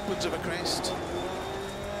 opens of a crest,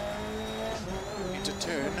 into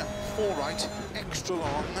turn, 4 right, extra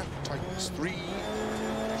long, tightens 3,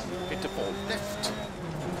 into 4 left,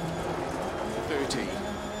 30,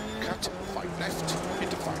 cut, 5 left,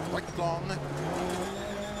 into 5 right long,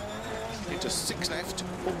 into 6 left,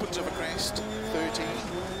 opens of a crest, 30,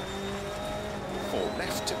 4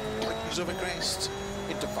 left, tightens of a crest,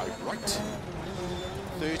 into 5 right,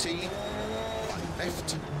 30, 5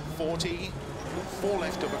 left, 40, 4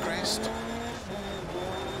 left of a crest,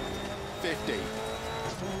 50,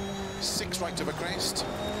 6 right of a crest,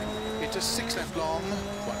 into 6 left long,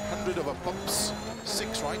 100 over bumps,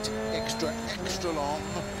 6 right, extra, extra long,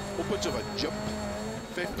 opens of a jump,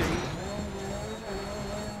 50,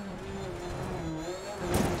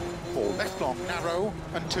 4 left long, narrow,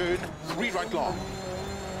 and turn, 3 right long,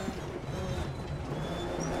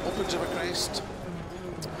 opens of a crest,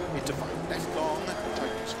 into 5 left long,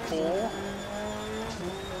 tightens 4,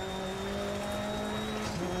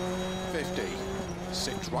 50,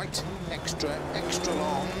 6 right, extra, extra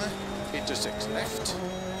long, into 6 left,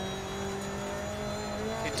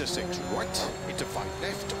 into 6 right, into 5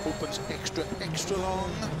 left, opens extra, extra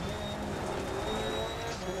long,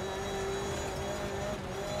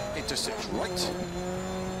 into 6 right,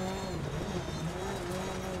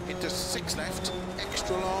 into 6 left,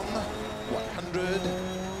 extra long,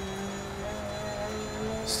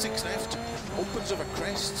 100, 6 left, opens over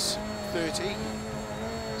crests, 30,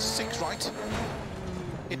 6 right,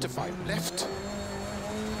 into 5 left,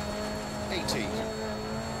 80,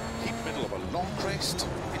 keep middle of a long crest,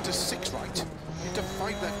 into 6 right, into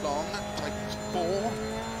 5 left long, tightens 4,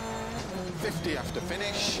 50 after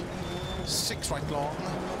finish, 6 right long,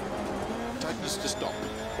 tightens to stop.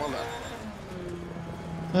 Well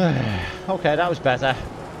done. Okay, that was better.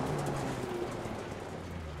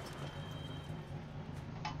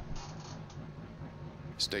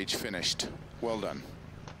 Stage finished. Well done.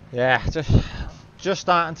 Yeah, just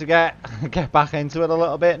starting to get back into it a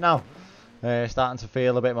little bit now. Starting to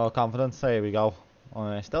feel a bit more confident. There we go.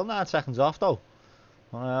 Still 9 seconds off though.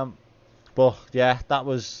 But yeah, that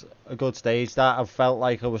was a good stage. That I felt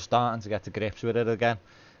like I was starting to get to grips with it again.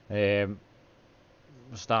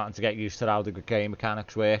 Starting to get used to how the game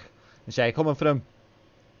mechanics work. And say, coming from,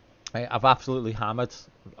 I've absolutely hammered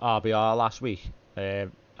RBR last week,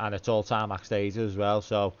 and it's all tarmac stages as well.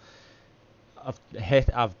 So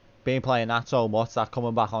I've been playing that so much that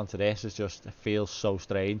coming back onto this is just, it feels so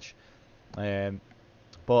strange.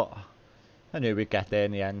 But I knew we'd get there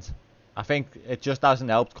in the end. I think it just hasn't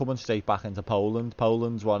helped coming straight back into Poland.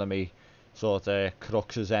 Poland's one of me sort of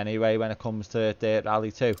cruxes anyway when it comes to Dirt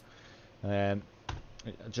Rally 2. I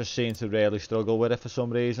just seem to really struggle with it for some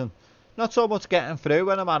reason. Not so much getting through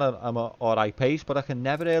when I'm at an alright pace, but I can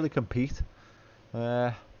never really compete.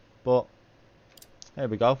 But there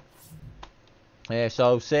we go.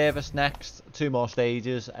 So service next, 2 more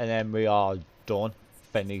stages, and then we are done.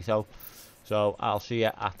 Finito. So I'll see you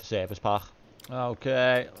at the service park.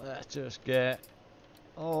 Okay, let's just get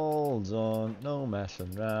all done. No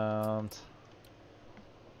messing around.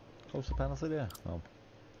 Close the penalty there. No.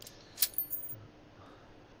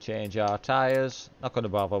 Change our tyres. Not going to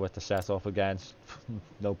bother with the set off again.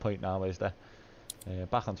 No point now, is there?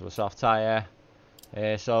 Back onto a soft tyre.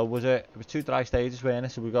 So it was 2 dry stages, weren't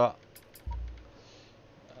it? So we got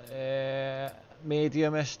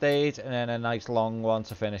medium stage and then a nice long one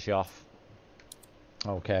to finish off.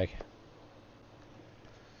 Okay.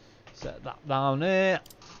 Set that down there.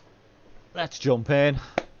 Let's jump in.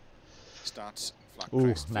 Starts flat crest.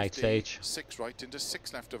 crest, Night 50, stage. 6 right into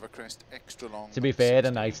 6 left over crest, extra long. To be fair, the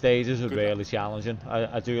 60. night stages are Good really one. challenging.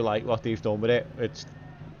 I do like what they've done with it. It's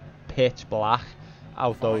pitch black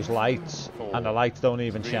out 5, those lights, 4, and the lights don't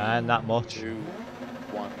even 3, shine that much. 2,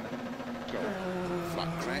 1, go.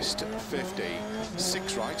 Flat crest, 50,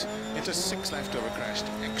 6 right into 6 left over crest,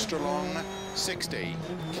 extra long, 60.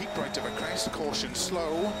 Keep right over crest, caution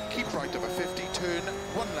slow. Keep right over 50, turn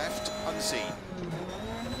 1 left, unseen.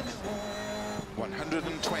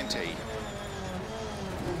 120.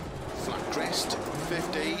 Flat crest,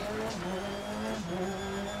 50.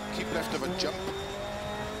 Keep left of a jump.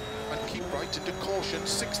 And keep right into caution,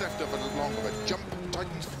 6 left of a long of a jump,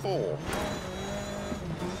 tightens 4.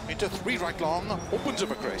 Into 3 right long, opens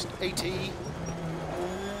over crest, 80.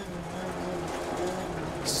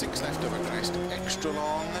 6 left over crest, extra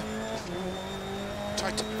long.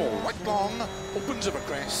 Tight 4 right long, opens over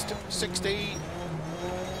crest, 60.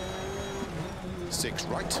 6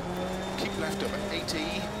 right, keep left over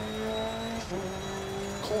 80.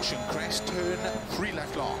 Caution crest, turn 3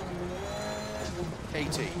 left long.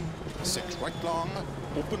 80. 6 right long,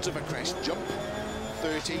 opens over crest, jump.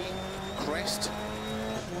 30, crest.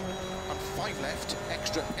 And 5 left,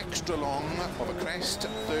 extra long over crest,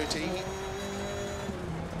 30.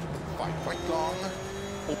 5 right long,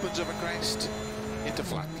 opens over crest, into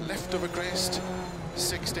flat left over crest,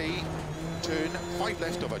 60, turn 5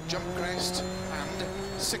 left over jump crest, and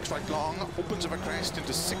 6 right long, opens over crest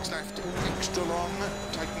into 6 left, extra long,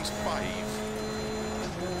 tightens 5.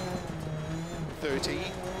 30,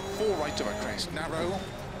 4 right over crest, narrow,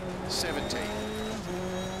 70.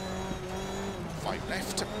 5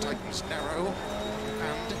 left, tightens narrow,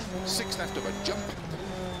 and 6 left over jump,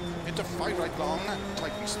 into 5 right long,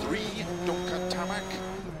 tightens 3, don't cut tarmac.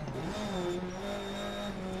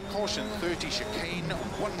 Caution 30 chicane,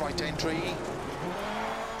 1 right entry,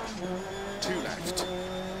 2 left,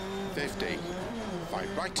 50,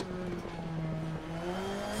 5 right,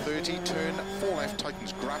 30 turn, 4 left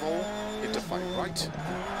tightens gravel, into 5 right,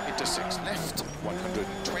 into 6 left,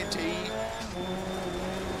 120,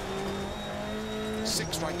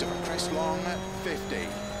 6 right over crest long, 50.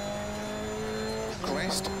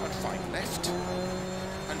 Crest and 5 left,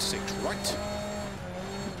 and 6 right,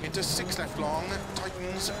 into 6 left long,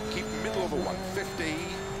 tightens, keep middle over 150,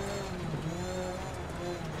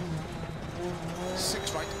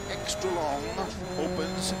 6 right, extra long,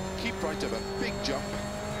 opens, keep right of a big jump.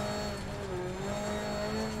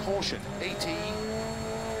 Caution, 80,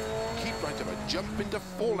 keep right of a jump into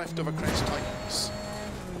 4 left of a crest, tightens.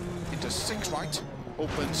 Into 6 right,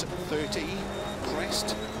 opens, 30,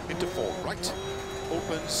 crest, into 4 right,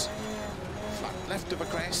 opens, flat left of a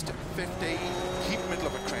crest, 50, keep middle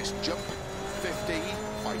of a crest, jump, 50,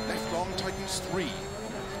 5 left long, tightens, 3.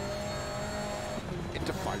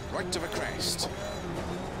 Into 5 right of a crest,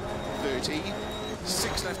 30,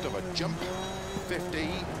 6 left of a jump, 50,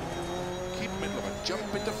 keep middle of a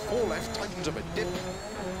jump, into 4 left, tightens of a dip,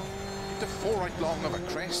 into 4 right long of a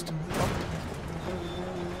crest, bump,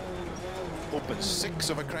 opens 6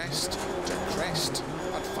 of a crest, to crest,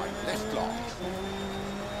 and 5 left long,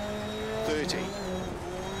 30,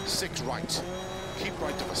 6 right, keep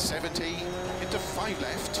right of a 70, into 5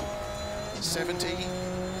 left, 70,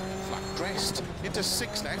 flat crest, into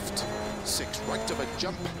 6 left, 6 right of a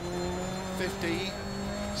jump, 50,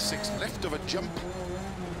 6 left of a jump,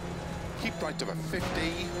 keep right of a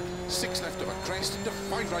 50, 6 left of a crest, into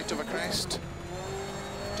 5 right of a crest,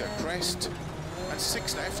 to crest, and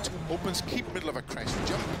 6 left, opens, keep middle of a crest,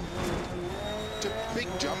 jump, to big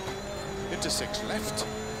jump, into 6 left,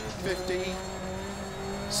 50,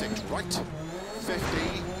 6 right, 50,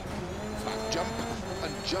 flat jump,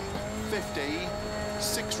 and jump, 50,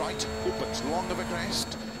 6 right, opens long of a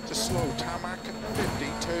crest, to slow tarmac, 50,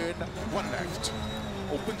 turn, 1 left,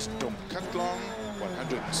 opens, don't cut long,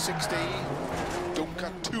 160, don't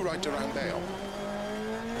cut 2 right around bale,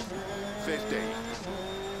 50,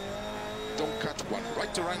 don't cut 1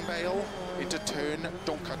 right around bale, into turn,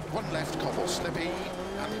 don't cut 1 left, cobble slippy,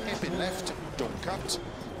 and hip in left, don't cut,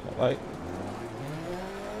 Right.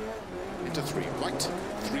 into 3 right,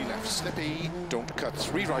 3 left slippy, don't cut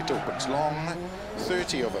 3 right, opens long,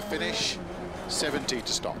 30 over finish, 70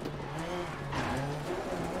 to stop.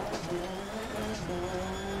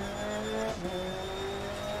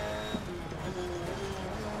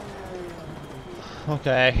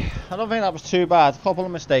 Okay, I don't think that was too bad. A couple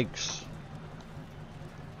of mistakes.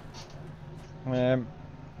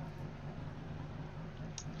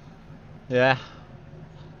 Yeah,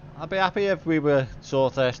 I'd be happy if we were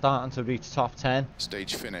sort of starting to reach top 10.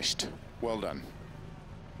 Stage finished. Well done.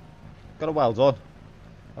 Got a well done.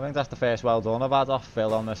 I think that's the first well done I've had off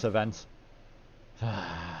Phil on this event.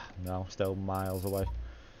 No, still miles away.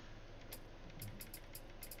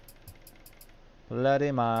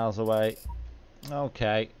 Bloody miles away.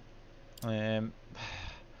 Okay.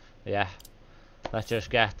 Yeah. Let's just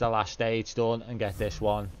get the last stage done and get this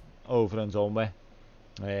one over and done with.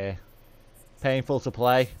 Painful to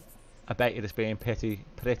play. I bet you it's being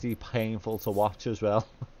pretty painful to watch as well.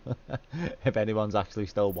 If anyone's actually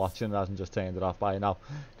still watching and hasn't just turned it off by now,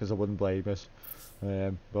 because I wouldn't blame us.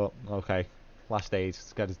 But okay, last stage,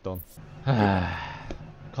 let's get it done.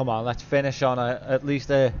 Come on, let's finish on at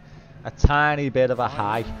least a tiny bit of a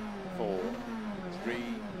high. 4, 3,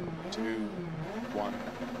 2, 1,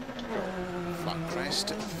 go. Flat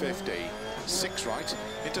crest, 50, 6 right,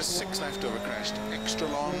 into 6 left over crest, extra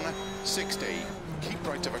long, 60, keep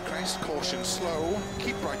right of a crest, caution slow,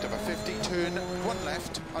 keep right of a 50, turn, 1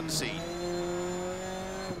 left, unseen,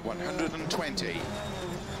 120,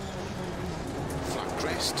 flat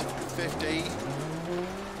crest, 50,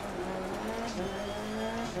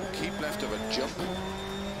 keep left of a jump,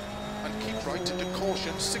 and keep right into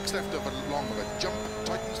caution, 6 left of a long of a jump,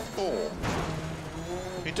 tightens 4,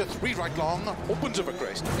 into 3 right long, opens of a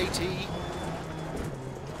crest, 80,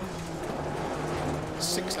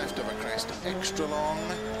 6 left of a crest, extra long,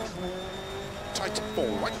 tight 4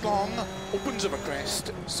 right long, opens of a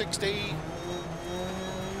crest, 60,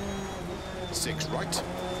 6 right,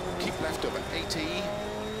 keep left of an 80,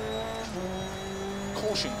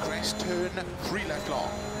 caution crest, turn 3 left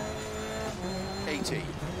long, 80,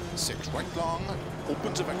 6 right long,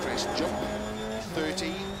 opens of a crest, jump,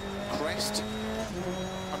 30, crest,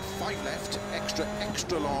 and 5 left,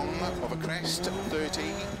 extra long of a crest, 30,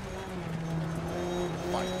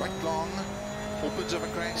 5 right long, opens of a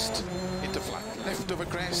crest, into flat left of a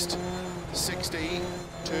crest, 60,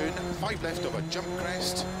 turn, 5 left of a jump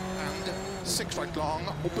crest, and 6 right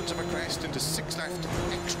long, opens of a crest, into 6 left,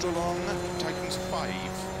 extra long, tightens 5,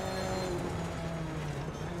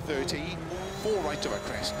 30, 4 right of a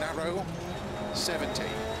crest, narrow, 70,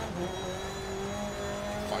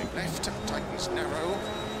 5 left, tightens narrow,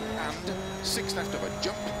 and 6 left of a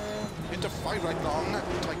jump, into 5 right long,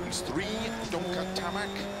 tightens 3, don't cut tarmac,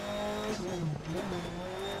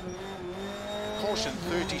 caution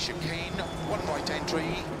 30 chicane, 1 right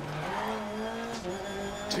entry,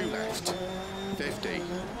 2 left, 50,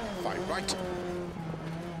 5 right,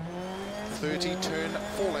 30, turn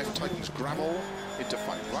 4 left, tightens gravel, into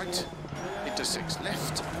 5 right, into 6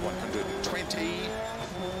 left, 120,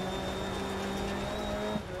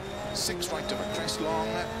 6 right of a crest long,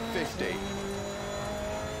 50,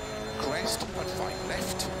 crest and 5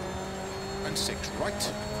 left, and 6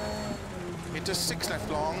 right, into 6 left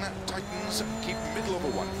long, tightens, keep middle over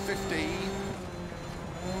 150,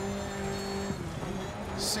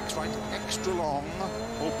 6 right, extra long,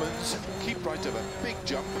 opens, keep right of a big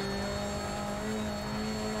jump,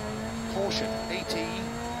 caution 80,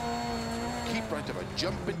 keep right of a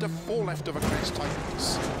jump, into 4 left of a crest,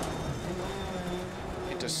 tightens,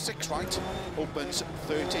 into 6 right, opens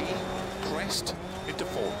 30, crest, into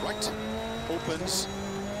 4 right, opens,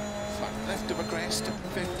 flat left of a crest,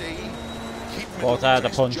 50, keep middle Thought I had a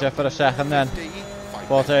puncher for a second then.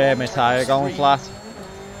 Thought I heard my tyre going flat.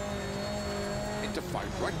 Into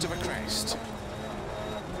 5 right of a crest,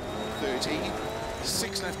 30,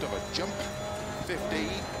 6 left of a jump, 50,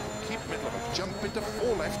 keep middle of a jump, into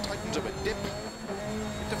 4 left, tightens of a dip,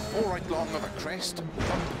 into 4 right long of a crest,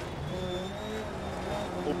 bump,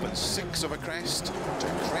 opens 6 of a crest, to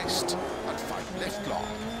crest, and 5 left long,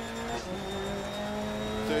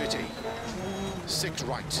 30, 6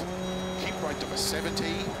 right, keep right of a 70,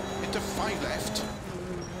 into 5 left,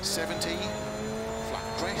 70,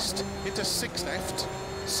 flat crest, into 6 left,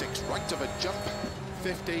 6 right of a jump,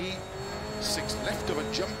 50, 6 left of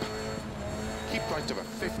a jump, keep right of a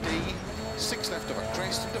 50, 6 left of a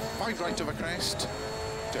crest, into 5 right of a crest,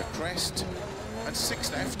 to crest, and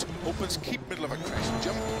 6 left, opens, keep middle of a crest,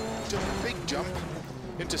 jump, to big jump,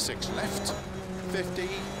 into 6 left, 50,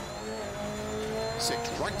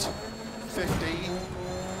 6 right, 50,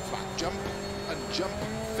 flat jump, and jump,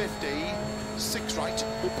 50, 6 right,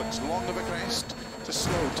 opens long of a crest, to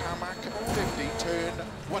slow tarmac, 50, turn,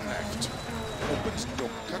 1 left, opens,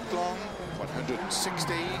 don't cut long,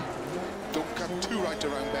 160, don't cut 2 right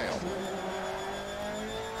around bail,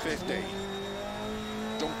 50,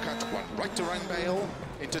 don't cut 1 right around bail,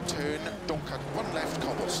 into turn, don't cut 1 left,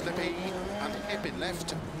 cobble slippy, and hip in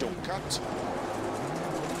left, don't cut,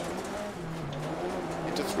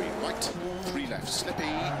 into 3 right, 3 left slippy,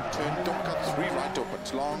 turn, don't cut 3 right,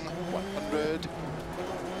 opens long, 100,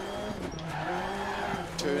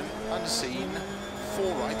 turn unseen,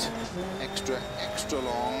 4 right, extra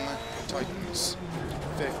long, tightens,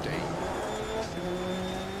 50,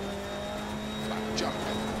 flat jump,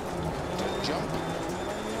 to jump,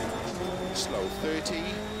 slow 30,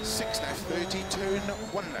 6 left 30, turn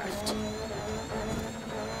 1 left,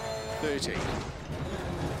 30,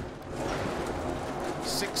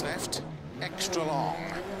 6 left, extra long,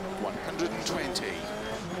 120,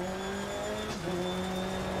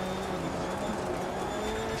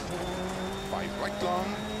 5 right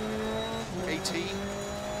long, 80,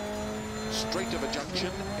 straight of a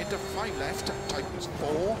junction, into 5 left, tightens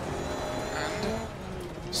 4, and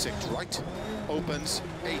 6 right, opens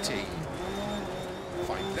 80,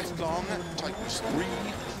 5 left long, tightens 3,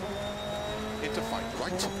 into 5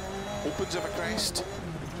 right, opens of a crest,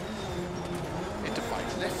 into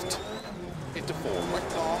 5 left, into 4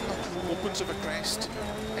 right long, opens of a crest,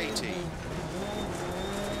 80,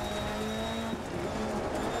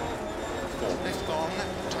 4 left long,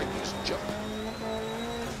 tightens jump,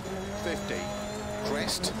 50,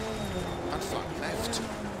 crest, and flat left,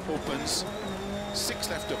 opens, 6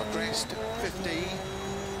 left of a crest, 50,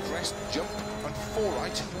 crest, jump, and 4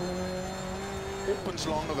 right, opens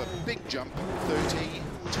long of a big jump, 30,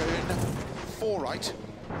 turn, 4 right,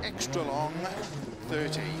 extra long,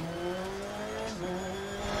 30,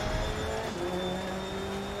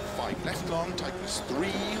 5 left long, tightens 3,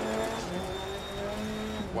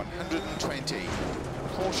 120,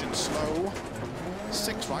 caution slow,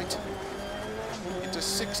 6 right, into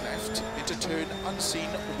 6 left, into turn unseen,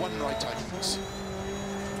 1 right tightens,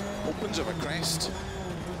 opens of a crest,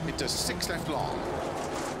 into 6 left long,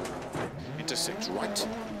 into 6 right,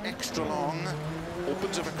 extra long,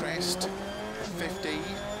 opens of a crest, 50,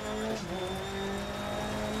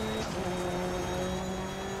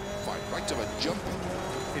 5 right of a jump,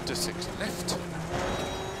 into 6 left,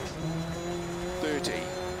 30,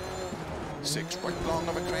 6 right long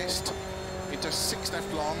of a crest, into 6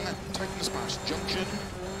 left long, tightens past junction,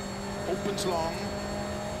 opens long,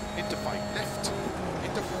 into 5 left,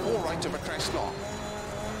 into 4 right of a crest long,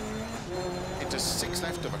 into 6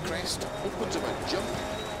 left of a crest, opens of a jump,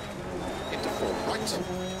 into 4 right,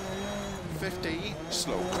 50,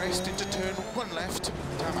 slow crest into turn, 1 left,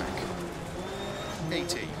 tarmac,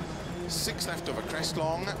 80, 6 left of a crest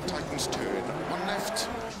long, tightens turn, 1 left,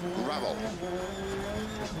 gravel,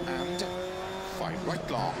 and 5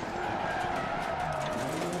 right long,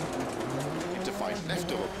 into 5 5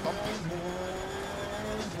 left over bump,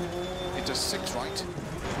 into 6 right,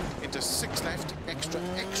 into 6 left,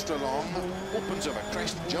 extra long, opens over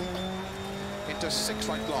crest, jump, into 6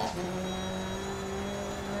 right long,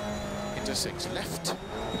 into 6 left,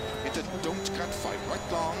 into don't cut, 5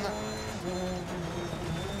 right long,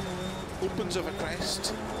 opens over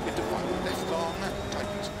crest, into 5 left long,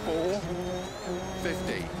 tightens 4,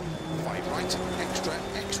 50, 5 right,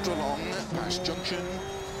 extra long, past junction,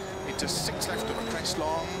 into 6 left over crest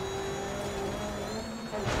long,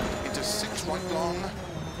 into 6 right long,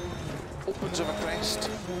 opens over crest,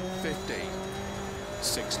 50,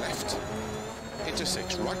 6 left, into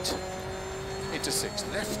 6 right, into 6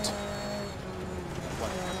 left,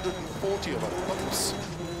 140 over bumps,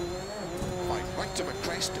 5 right over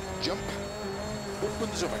crest, jump,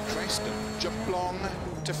 opens over crest and jump long,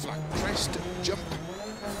 to flat crest, jump,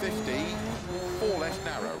 50, 4 left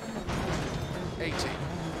narrow, 80,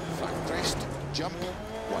 flat crest, jump,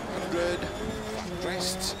 100, flat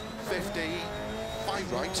crest, 50,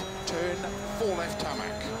 5 right, turn, 4 left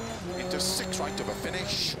tarmac, into 6 right of a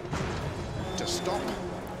finish, to stop,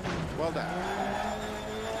 well done.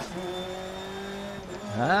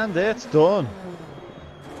 And it's done.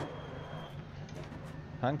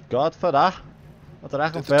 Thank God for that. What did I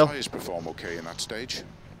reckon, Did the Phil? tyres perform okay in that stage?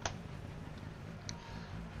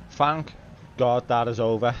 Thank God that is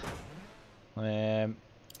over.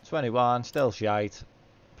 21, still shite.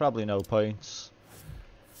 Probably no points.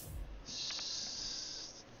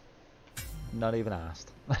 Not even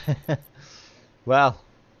asked. Well,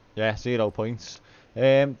 yeah, 0 points.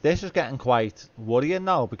 This is getting quite worrying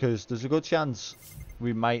now because there's a good chance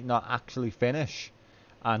we might not actually finish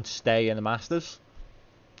and stay in the Masters,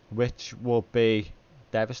 which would be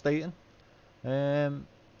devastating.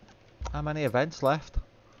 How many events left?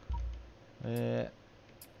 3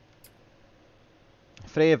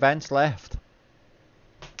 events left.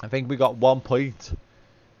 I think we got 1 point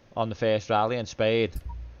on the first rally in Spain.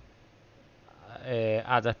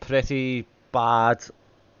 Had a pretty bad,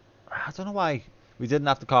 I don't know why we didn't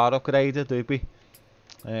have the car upgraded, did we?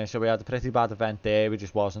 So we had a pretty bad event there, we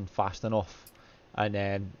just wasn't fast enough. And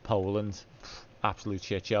then Poland, absolute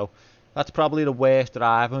shit show. That's probably the worst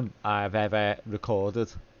driving I've ever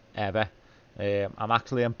recorded, ever. I'm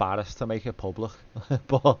actually embarrassed to make it public,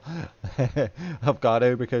 but I've got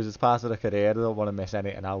to because it's part of the career. I don't want to miss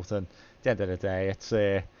anything out, and at the end of the day, it's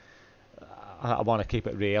I want to keep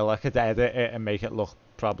it real. I could edit it and make it look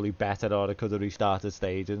probably better, or I could have restarted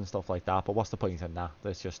stages and stuff like that, but what's the point in that?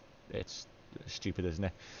 It's stupid,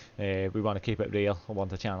 isn't it? We want to keep it real. I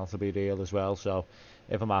want the channel to be real as well, so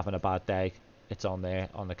if I'm having a bad day, it's on there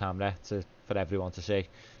on the camera for everyone to see,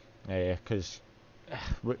 because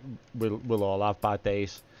we'll all have bad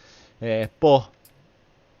days, but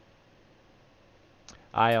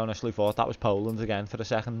I honestly thought that was Poland again for a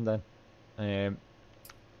second. Then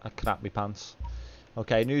I crapped my pants.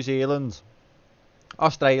 Okay, New Zealand.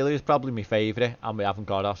 Australia is probably my favourite, and we haven't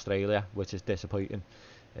got Australia, which is disappointing.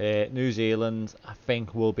 New Zealand, I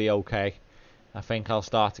think, will be okay. I think I'll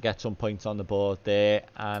start to get some points on the board there,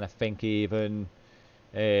 and I think even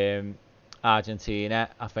Argentina,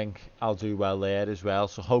 I think I'll do well there as well.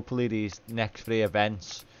 So hopefully these next 3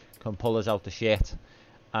 events can pull us out the shit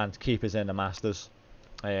and keep us in the Masters.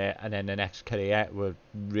 And then the next career, we're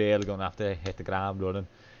really going to have to hit the ground running.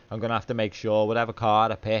 I'm going to have to make sure whatever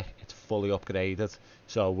car I pick, it's fully upgraded.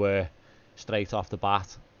 So we're straight off the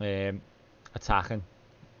bat attacking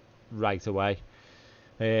right away.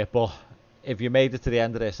 But if you made it to the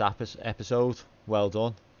end of this episode, well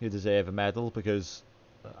done. You deserve a medal, because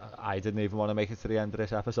I didn't even want to make it to the end of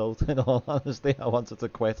this episode, in all honesty. I wanted to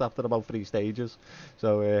quit after about 3 stages.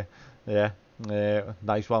 So yeah,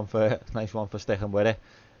 nice one for sticking with it.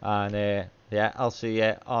 And yeah, I'll see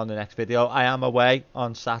you on the next video. I am away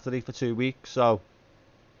on Saturday for 2 weeks, so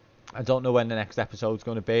I don't know when the next episode's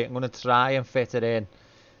going to be. I'm going to try and fit it in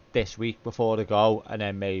this week before I go, and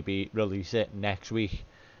then maybe release it next week.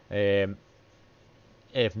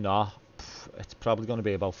 If not, it's probably going to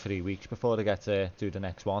be about 3 weeks before I get to do the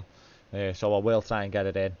next one. So I will try and get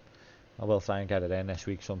it in. I will try and get it in this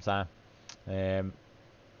week sometime. And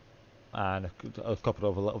a couple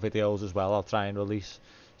of little videos as well I'll try and release.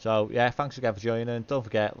 So yeah, thanks again for joining. Don't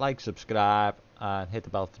forget, like, subscribe, and hit the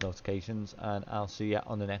bell for notifications. And I'll see you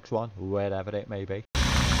on the next one, wherever it may be.